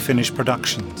from Big Finish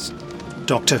Productions.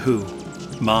 Doctor Who,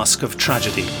 Mask of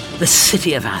Tragedy. The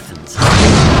city of Athens.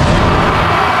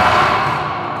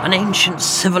 An ancient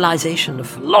civilization of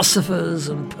philosophers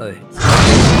and poets.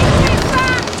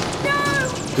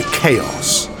 The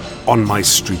chaos on my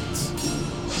streets.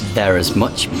 They're as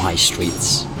much my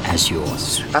streets as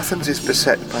yours. Athens is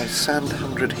beset by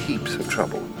sand-hundred heaps of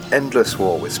trouble. Endless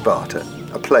war with Sparta.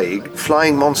 A plague.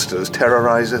 Flying monsters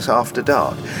terrorize us after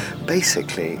dark.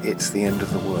 Basically, it's the end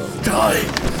of the world. Die!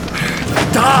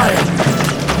 Die!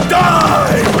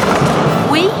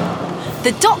 Die! We,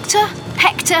 the Doctor,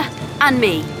 Hector, and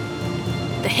me.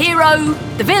 The hero,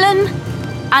 the villain,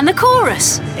 and the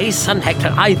chorus. Hey, son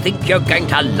Hector, I think you're going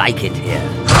to like it here.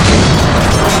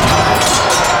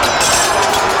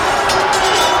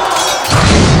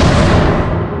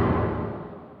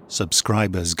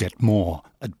 Subscribers get more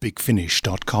at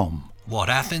bigfinish.com. What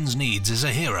Athens needs is a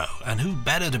hero, and who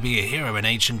better to be a hero in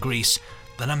ancient Greece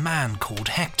than a man called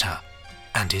Hector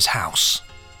and his house.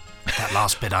 That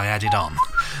last bit I added on.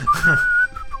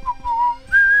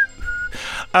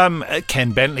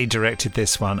 Ken Bentley directed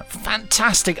this one.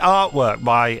 Fantastic artwork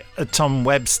by Tom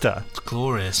Webster. It's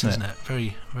glorious, isn't it?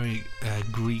 Very, very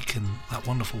Greek, and that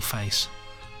wonderful face.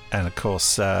 And of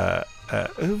course, who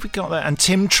have we got there? And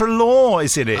Tim Treloar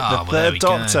is in it, the third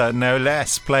Doctor, no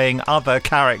less, playing other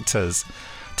characters.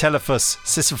 Telephus,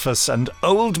 Sisyphus, and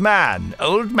Old Man.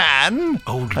 And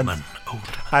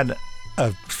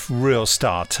a real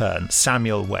star turn,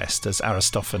 Samuel West as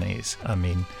Aristophanes. I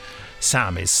mean,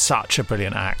 Sam is such a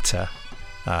brilliant actor.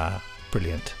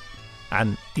 Brilliant.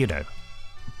 And, you know,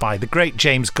 by the great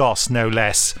James Goss, no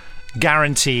less,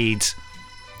 guaranteed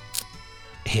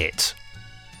hit.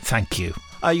 Thank you.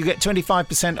 You get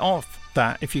 25% off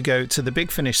that if you go to the Big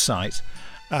Finish site.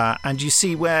 And you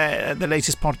see where the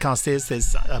latest podcast is.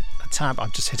 There's a tab.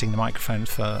 I'm just hitting the microphone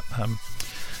for a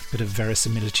bit of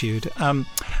verisimilitude.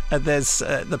 There's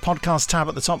the podcast tab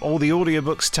at the top, or the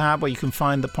audiobooks tab, where you can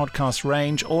find the podcast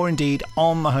range, or indeed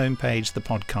on the homepage, the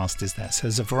podcast is there. So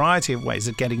there's a variety of ways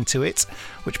of getting to it,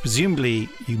 which presumably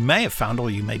you may have found, or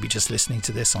you may be just listening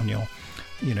to this on your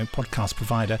podcast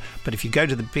provider. But if you go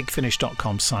to the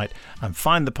bigfinish.com site and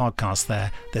find the podcast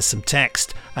there's some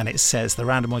text, and it says the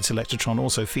Randomoid Selectron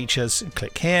also features.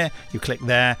 Click here, you click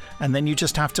there, and then you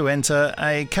just have to enter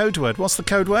a code word. What's the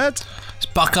code word? It's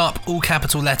buck up, all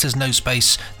capital letters, no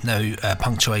space, no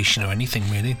punctuation or anything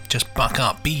really. Just buck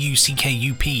up,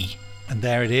 BUCKUP. And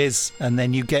there it is. And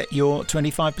then you get your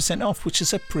 25% off, which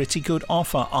is a pretty good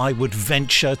offer, I would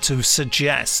venture to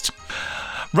suggest.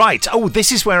 Right. Oh,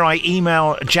 this is where I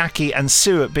email Jackie and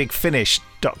Sue at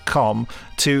bigfinish.com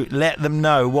to let them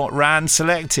know what Rand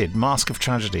selected. Mask of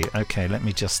Tragedy. Okay, let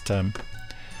me just...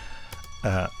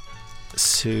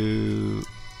 Sue...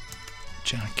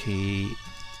 Jackie...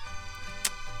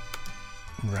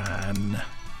 Ran...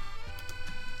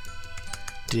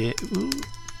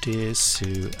 Dear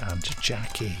Sue and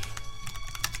Jackie.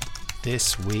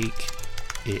 This week,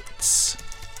 it's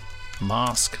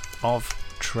Mask of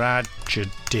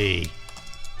Tragedy.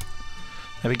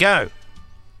 There we go.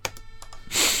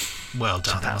 Well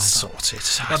done. So that's sorted.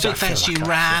 Well, big thanks to you,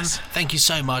 Ran. Thank you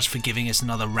so much for giving us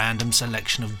another random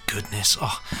selection of goodness.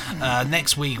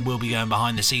 Next week we'll be going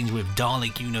behind the scenes with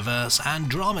Dalek Universe and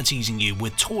drama-teasing you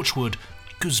with Torchwood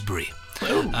Gooseberry.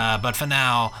 But for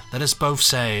now, let us both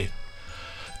say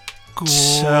goodbye.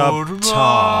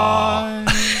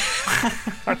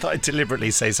 I thought I'd deliberately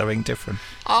say something different.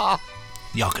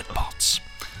 Yogurt pots.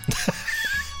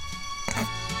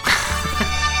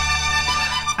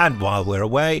 And while we're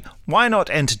away, why not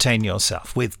entertain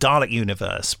yourself with Dalek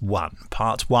Universe 1,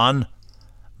 Part 1,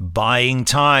 Buying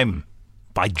Time,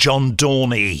 by John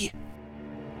Dorney.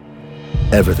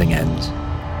 Everything ends,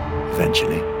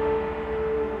 eventually.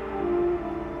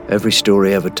 Every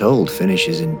story ever told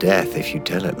finishes in death if you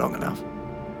tell it long enough.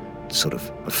 It's sort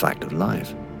of a fact of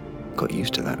life. Got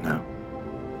used to that now.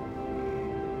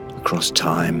 Across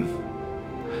time,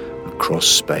 across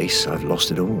space, I've lost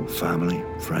it all. Family,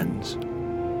 friends,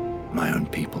 my own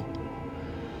people,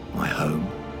 my home.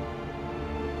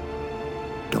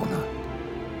 Donna.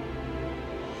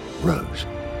 Rose.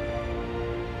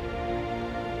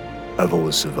 I've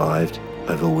always survived.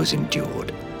 I've always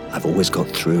endured. I've always got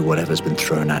through whatever's been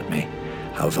thrown at me.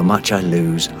 However much I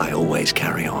lose, I always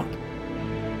carry on.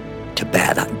 To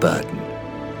bear that burden.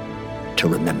 To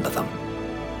remember them.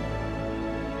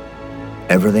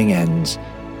 Everything ends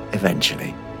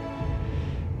eventually.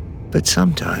 But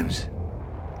sometimes,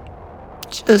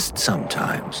 just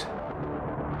sometimes,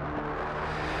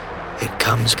 it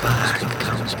comes back, it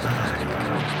comes back, it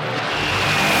comes back.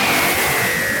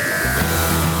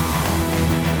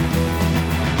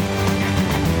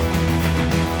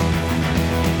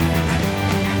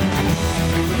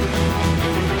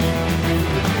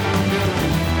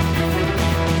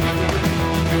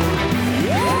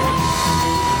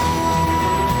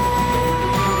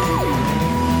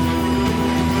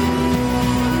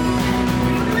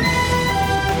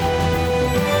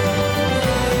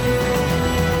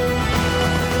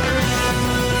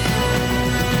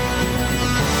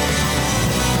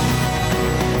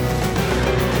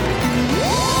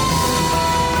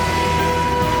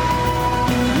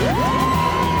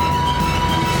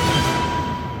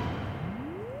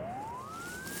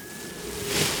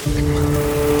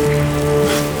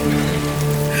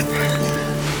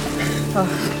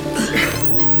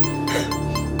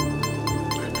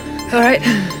 All right.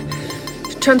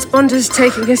 Transponder's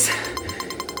taking us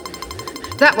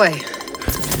that way.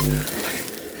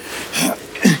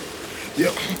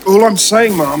 Yeah, all I'm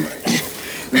saying, Mum,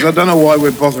 is I don't know why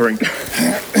we're bothering.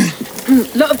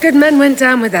 A lot of good men went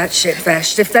down with that ship,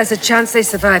 Vesh. If there's a chance they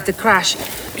survived the crash,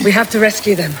 we have to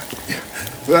rescue them.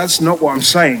 But that's not what I'm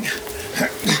saying.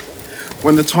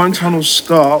 When the time tunnels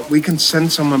start, we can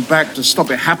send someone back to stop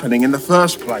it happening in the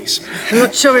first place. I'm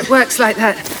not sure it works like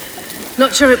that.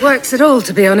 Not sure it works at all,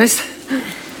 to be honest.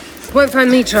 Won't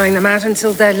find me trying them out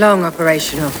until they're long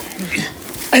operational.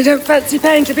 I don't fancy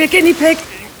paying to be a guinea pig.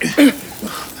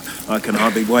 I can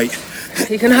hardly wait.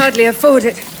 You can hardly afford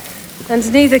it.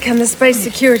 And neither can the Space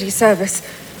Security Service.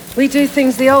 We do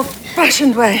things the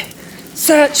old-fashioned way.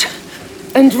 Search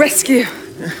and rescue.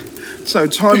 So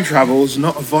time travel's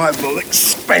not a viable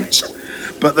expense,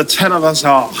 but the 10 of us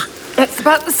are. That's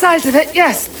about the size of it,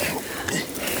 yes.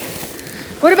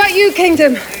 What about you,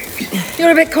 Kingdom?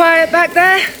 You're a bit quiet back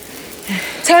there.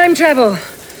 Time travel.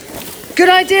 Good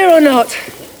idea or not?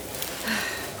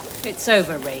 It's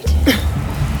overrated.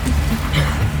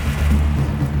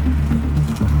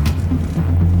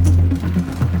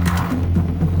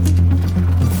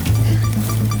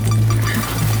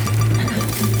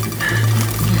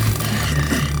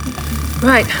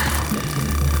 Right.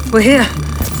 We're here.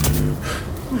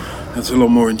 That's a lot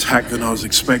more intact than I was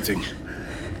expecting.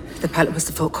 The pilot must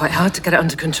have fought quite hard to get it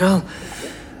under control.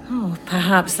 Oh,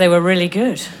 perhaps they were really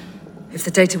good. If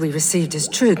the data we received is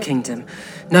true, Kingdom,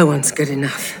 no one's good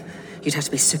enough. You'd have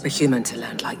to be superhuman to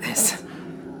land like this.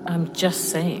 I'm just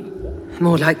saying.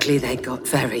 More likely they got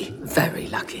very, very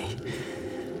lucky.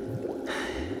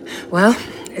 Well,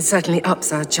 it certainly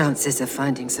ups our chances of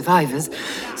finding survivors,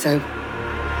 so...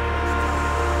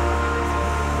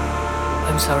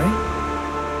 I'm sorry?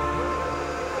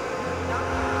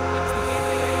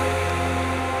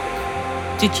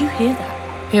 Did you hear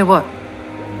that? Hear what?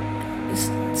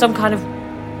 Some kind of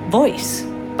voice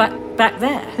back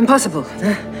there. Impossible.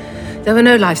 There were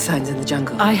no life signs in the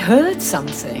jungle. I heard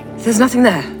something. There's nothing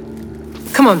there.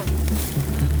 Come on.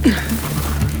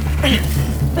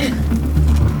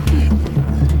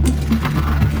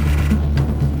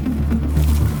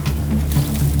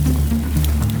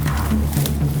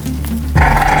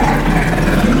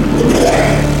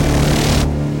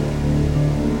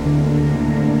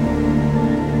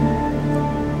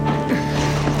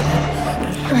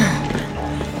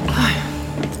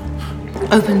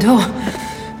 Open door.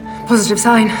 Positive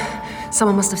sign.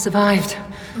 Someone must have survived.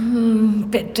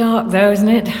 Bit dark though, isn't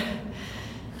it?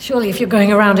 Surely if you're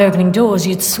going around opening doors,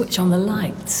 you'd switch on the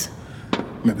lights.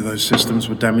 Maybe those systems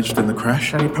were damaged in the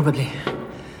crash? Very probably.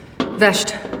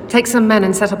 Vesht, take some men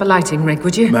and set up a lighting rig,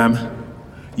 would you? Ma'am,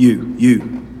 you,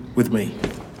 with me.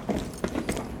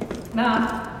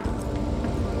 Ma'am,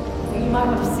 you might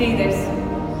want to see this.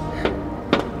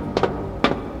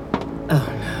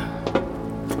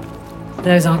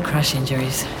 Those aren't crash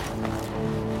injuries.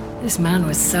 This man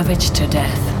was savaged to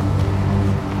death.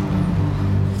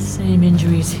 Same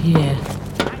injuries here.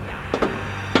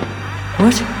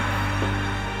 What?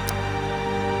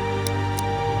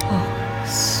 Oh,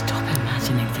 stop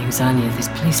imagining things, Anya. This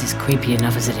place is creepy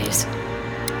enough as it is.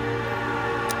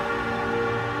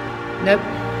 Nope.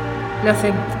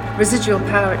 Nothing. Residual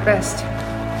power at best.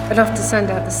 Enough to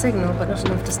send out the signal, but not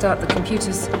enough to start the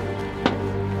computers.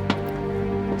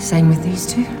 Same with these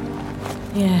two?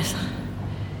 Yes.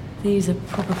 These are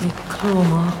probably claw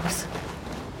marks.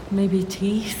 Maybe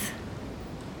teeth.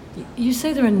 You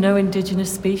say there are no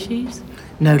indigenous species?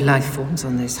 No life forms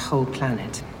on this whole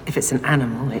planet. If it's an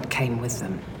animal, it came with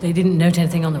them. They didn't note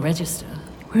anything on the register.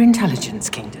 We're Intelligence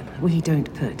Kingdom. We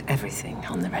don't put everything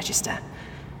on the register.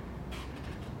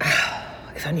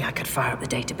 If only I could fire up the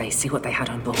database, see what they had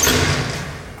on board.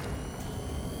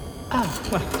 Oh,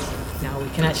 well, now we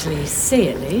can actually see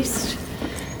at least.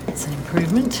 It's an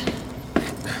improvement.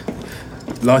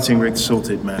 Lighting rig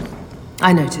sorted, ma'am.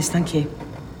 I noticed, thank you.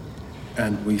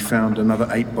 And we found another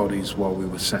 8 bodies while we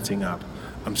were setting up.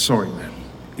 I'm sorry, ma'am.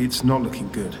 It's not looking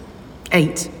good.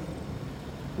 8?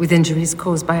 With injuries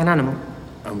caused by an animal?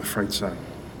 I'm afraid so.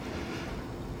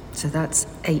 So that's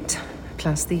 8,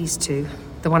 plus these 2.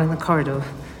 The one in the corridor.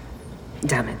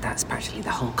 Damn it, that's practically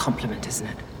the whole complement, isn't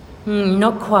it?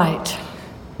 Not quite.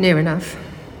 Near enough.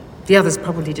 The others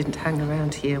probably didn't hang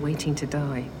around here waiting to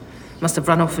die. Must have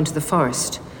run off into the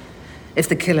forest. If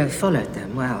the killer followed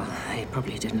them, well, they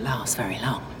probably didn't last very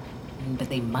long. But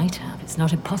they might have. It's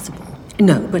not impossible.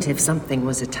 No, but if something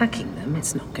was attacking them,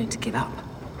 it's not going to give up.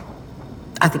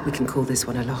 I think we can call this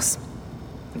one a loss.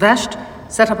 Vesht,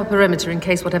 set up a perimeter in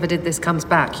case whatever did this comes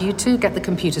back. You two get the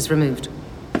computers removed.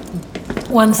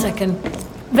 1 second.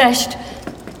 Vesht,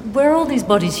 were all these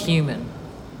bodies human?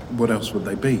 What else would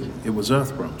they be? It was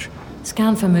Earth branch.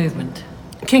 Scan for movement.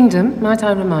 Kingdom, might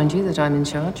I remind you that I'm in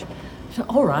charge?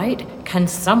 All right. Can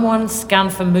someone scan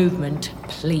for movement,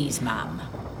 please, ma'am?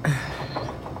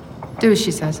 Do as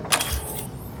she says.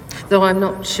 Though I'm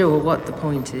not sure what the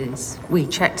point is. We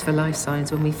checked for life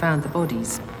signs when we found the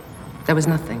bodies. There was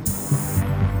nothing.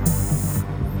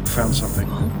 Found something.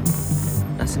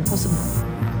 What? That's impossible.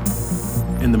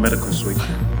 In the medical suite.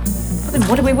 Well, then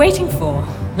what are we waiting for?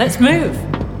 Let's move.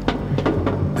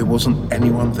 There wasn't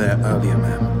anyone there earlier,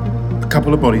 ma'am. A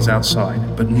couple of bodies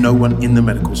outside, but no one in the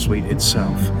medical suite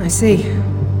itself. I see.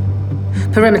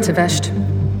 Perimeter, Vesht.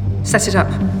 Set it up.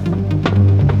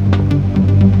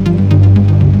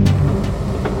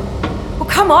 Well,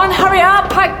 come on, hurry up!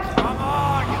 Come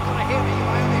on, you've got to hear me.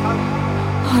 I only hope.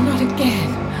 Oh, not again.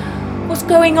 What's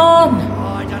going on?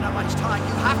 Oh, I don't have much time.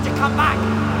 You have to come back.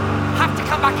 Have to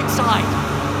come back inside.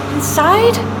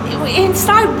 Inside?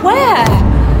 Inside where?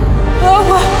 Oh,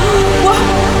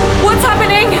 what's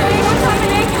happening? What's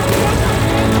happening?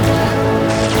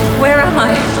 Where am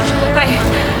I?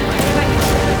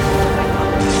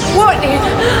 What in?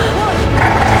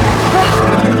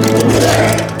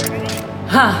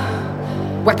 Ha!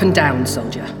 Weapon down,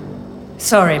 soldier.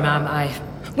 Sorry, ma'am,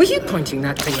 Were you pointing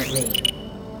that thing at me?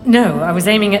 No, I was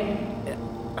aiming at...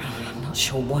 I'm not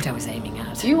sure what I was aiming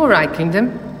at. You all right,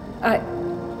 Kingdom?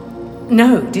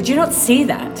 No, did you not see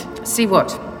that? See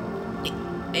what?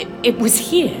 It was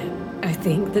here, I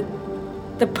think,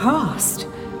 the past.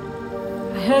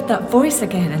 I heard that voice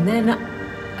again, and then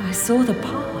I saw the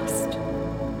past.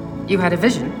 You had a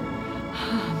vision?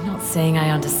 I'm not saying I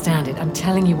understand it. I'm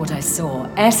telling you what I saw.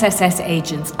 SSS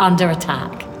agents under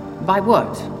attack. By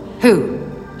what? Who?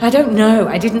 I don't know.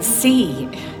 I didn't see.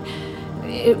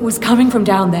 It was coming from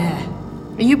down there.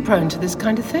 Are you prone to this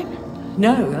kind of thing?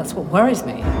 No, that's what worries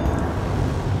me.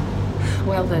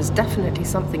 Well, there's definitely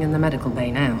something in the medical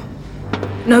bay now.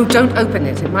 No, don't open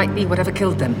it. It might be whatever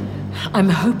killed them. I'm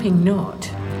hoping not.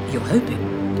 You're hoping?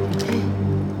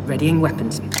 Readying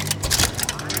weapons.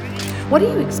 What are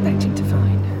you expecting to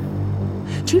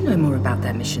find? Do you know more about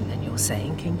their mission than you're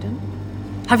saying, Kingdom?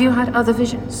 Have you had other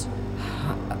visions?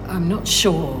 I'm not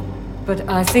sure, but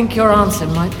I think your answer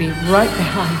might be right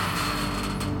behind.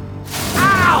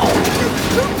 Ow!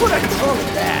 Who put a trolley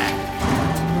there?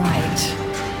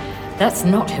 Right. That's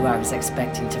not who I was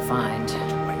expecting to find.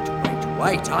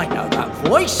 Wait, I know that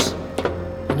voice.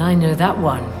 And I know that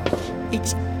one.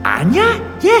 It's Anya?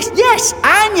 Yes,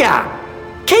 Anya!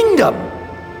 Kingdom!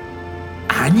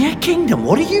 Anya Kingdom,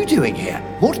 what are you doing here?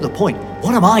 More to the point,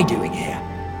 what am I doing here?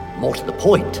 More to the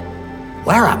point,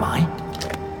 where am I?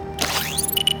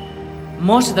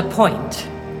 More to the point,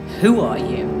 who are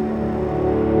you?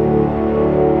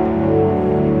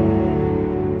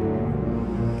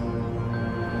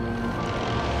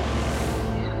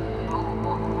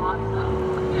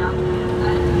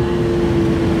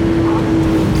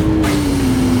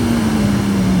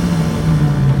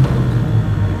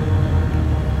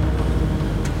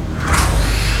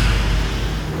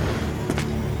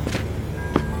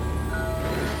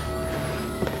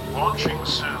 Launching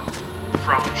soon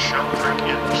from Sheldrick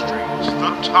Industries,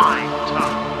 the Time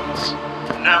Tunnels.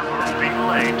 Never be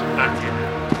late again.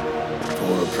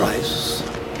 For a price?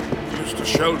 Mr.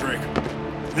 Sheldrick.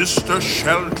 Mr.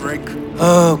 Sheldrick.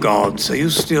 Oh, God, so you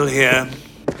still here?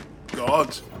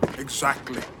 God,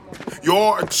 exactly.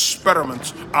 Your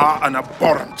experiments are an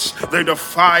abhorrence. They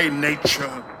defy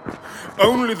nature.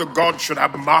 Only the gods should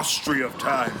have mastery of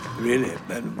time. Really?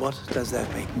 Then what does that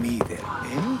make me then,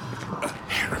 eh? A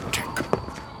heretic.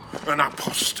 An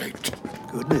apostate.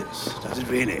 Goodness, does it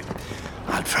really?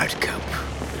 I'll try to cope.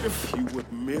 If you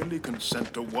would merely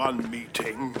consent to one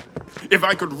meeting, if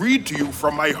I could read to you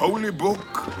from my holy book,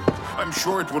 I'm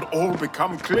sure it would all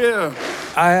become clear.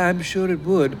 I'm sure it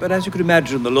would, but as you could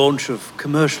imagine, the launch of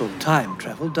commercial time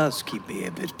travel does keep me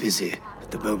a bit busy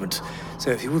at the moment. So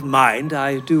if you wouldn't mind,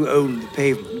 I do own the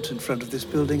pavement in front of this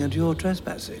building and you're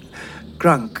trespassing.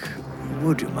 Grunk,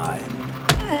 would you mind?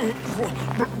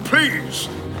 Please,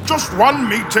 just one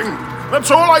meeting.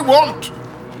 That's all I want.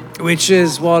 Which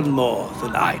is one more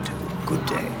than I do. Good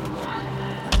day.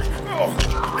 Oh,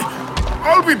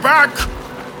 I'll be back.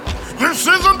 This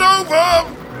isn't over.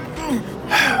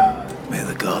 May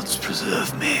the gods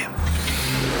preserve me.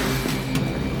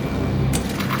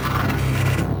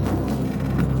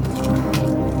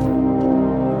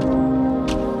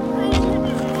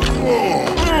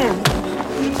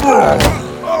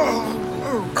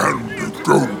 And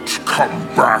don't come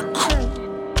back.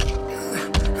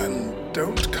 And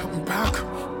don't come back.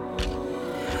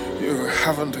 You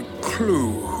haven't a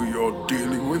clue who you're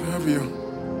dealing with, have you?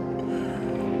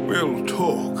 We'll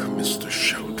talk, Mr.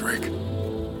 Sheldrick.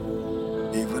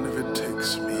 Even if it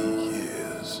takes me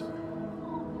years.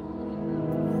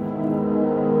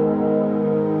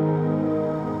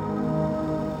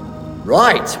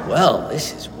 Right, well,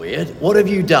 this is weird. What have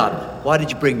you done? Why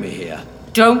did you bring me here?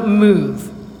 Don't move.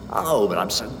 Oh, but I'm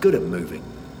so good at moving.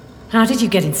 How did you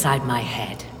get inside my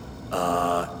head?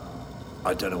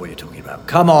 I don't know what you're talking about.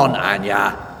 Come on,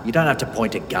 Anya. You don't have to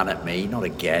point a gun at me, not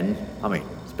again. I mean,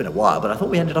 it's been a while, but I thought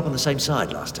we ended up on the same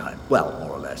side last time. Well, more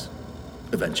or less.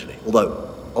 Eventually.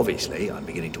 Although, obviously, I'm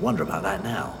beginning to wonder about that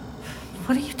now.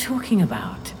 What are you talking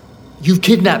about? You've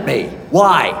kidnapped me.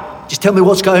 Why? Just tell me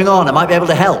what's going on. I might be able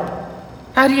to help.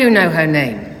 How do you know her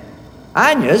name?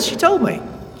 Anya's, she told me.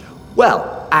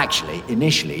 Well, actually,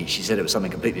 initially, she said it was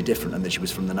something completely different and that she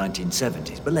was from the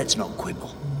 1970s, but let's not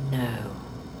quibble. No.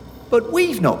 But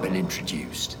we've not been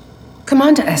introduced.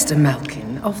 Commander Esther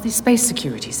Malkin of the Space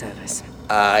Security Service.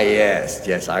 Ah,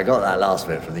 yes, I got that last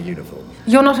bit from the uniform.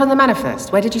 You're not on the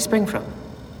manifest. Where did you spring from?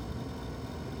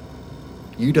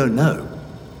 You don't know.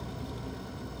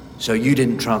 So you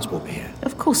didn't transport me here?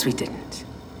 Of course we didn't.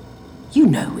 You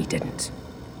know we didn't.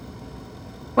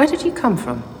 Where did you come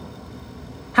from?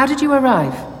 How did you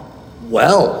arrive?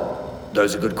 Well,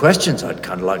 those are good questions. I'd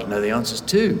kind of like to know the answers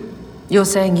too. You're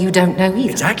saying you don't know either?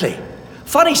 Exactly.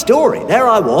 Funny story. There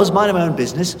I was, minding my own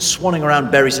business, swanning around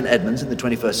Bury St Edmunds in the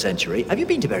 21st century. Have you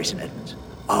been to Bury St Edmunds?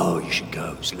 Oh, you should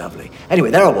go. It's lovely.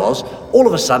 Anyway, there I was. All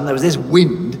of a sudden, there was this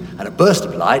wind and a burst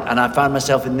of light, and I found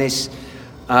myself in this...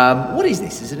 what is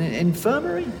this? Is it an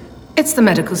infirmary? It's the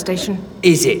medical station.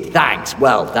 Is it? Thanks.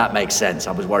 Well, that makes sense.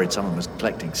 I was worried someone was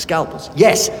collecting scalpels.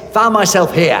 Yes, found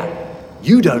myself here.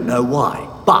 You don't know why.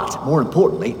 But, more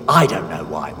importantly, I don't know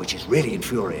why, which is really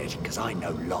infuriating, because I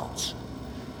know lots.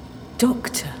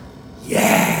 Doctor?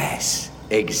 Yes,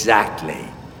 exactly.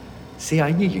 See,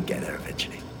 I knew you'd get there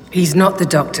eventually. He's not the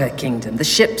Doctor, Kingdom. The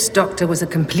ship's doctor was a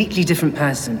completely different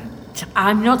person.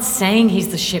 I'm not saying he's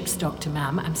the ship's doctor,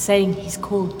 ma'am. I'm saying he's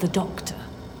called the Doctor.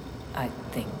 I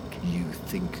think. You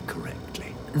think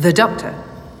correctly. The Doctor?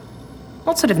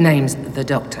 What sort of name's the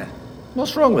Doctor?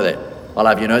 What's wrong with it? I'll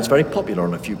have you know it's very popular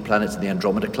on a few planets in the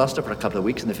Andromeda cluster for a couple of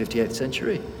weeks in the 58th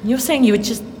century. You're saying you were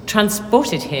just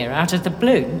transported here out of the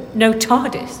blue? No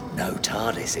TARDIS? No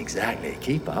TARDIS, exactly.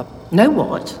 Keep up. No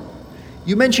what?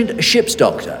 You mentioned a ship's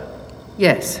doctor.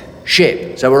 Yes.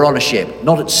 Ship. So we're on a ship.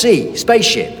 Not at sea.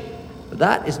 Spaceship. But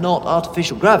that is not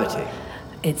artificial gravity.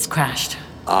 It's crashed.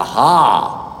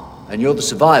 Aha! And you're the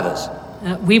survivors?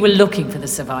 We were looking for the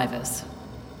survivors.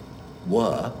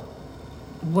 Were?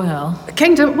 Well...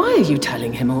 Kingdom, why are you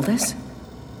telling him all this?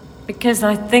 Because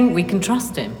I think we can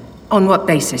trust him. On what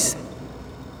basis?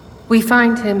 We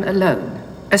find him alone,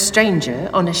 a stranger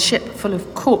on a ship full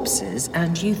of corpses,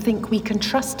 and you think we can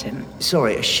trust him?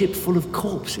 Sorry, a ship full of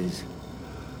corpses?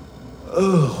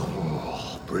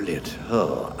 Oh, brilliant.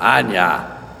 Oh,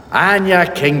 Anya.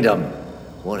 Anya Kingdom.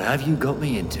 What have you got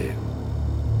me into?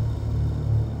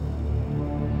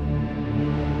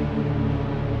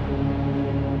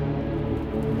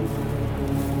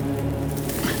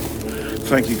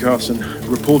 Thank you, Carson.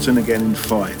 Reporting again in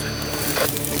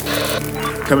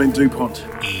 5. Come in, DuPont.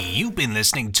 You've been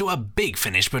listening to a Big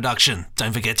Finish production.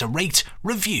 Don't forget to rate,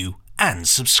 review, and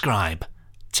subscribe.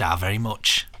 Ta very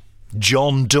much.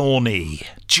 John Dorney.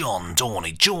 John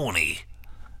Dorney.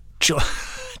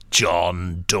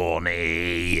 John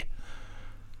Dorney.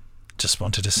 Just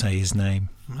wanted to say his name.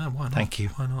 Why not? Thank you.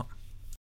 Why not?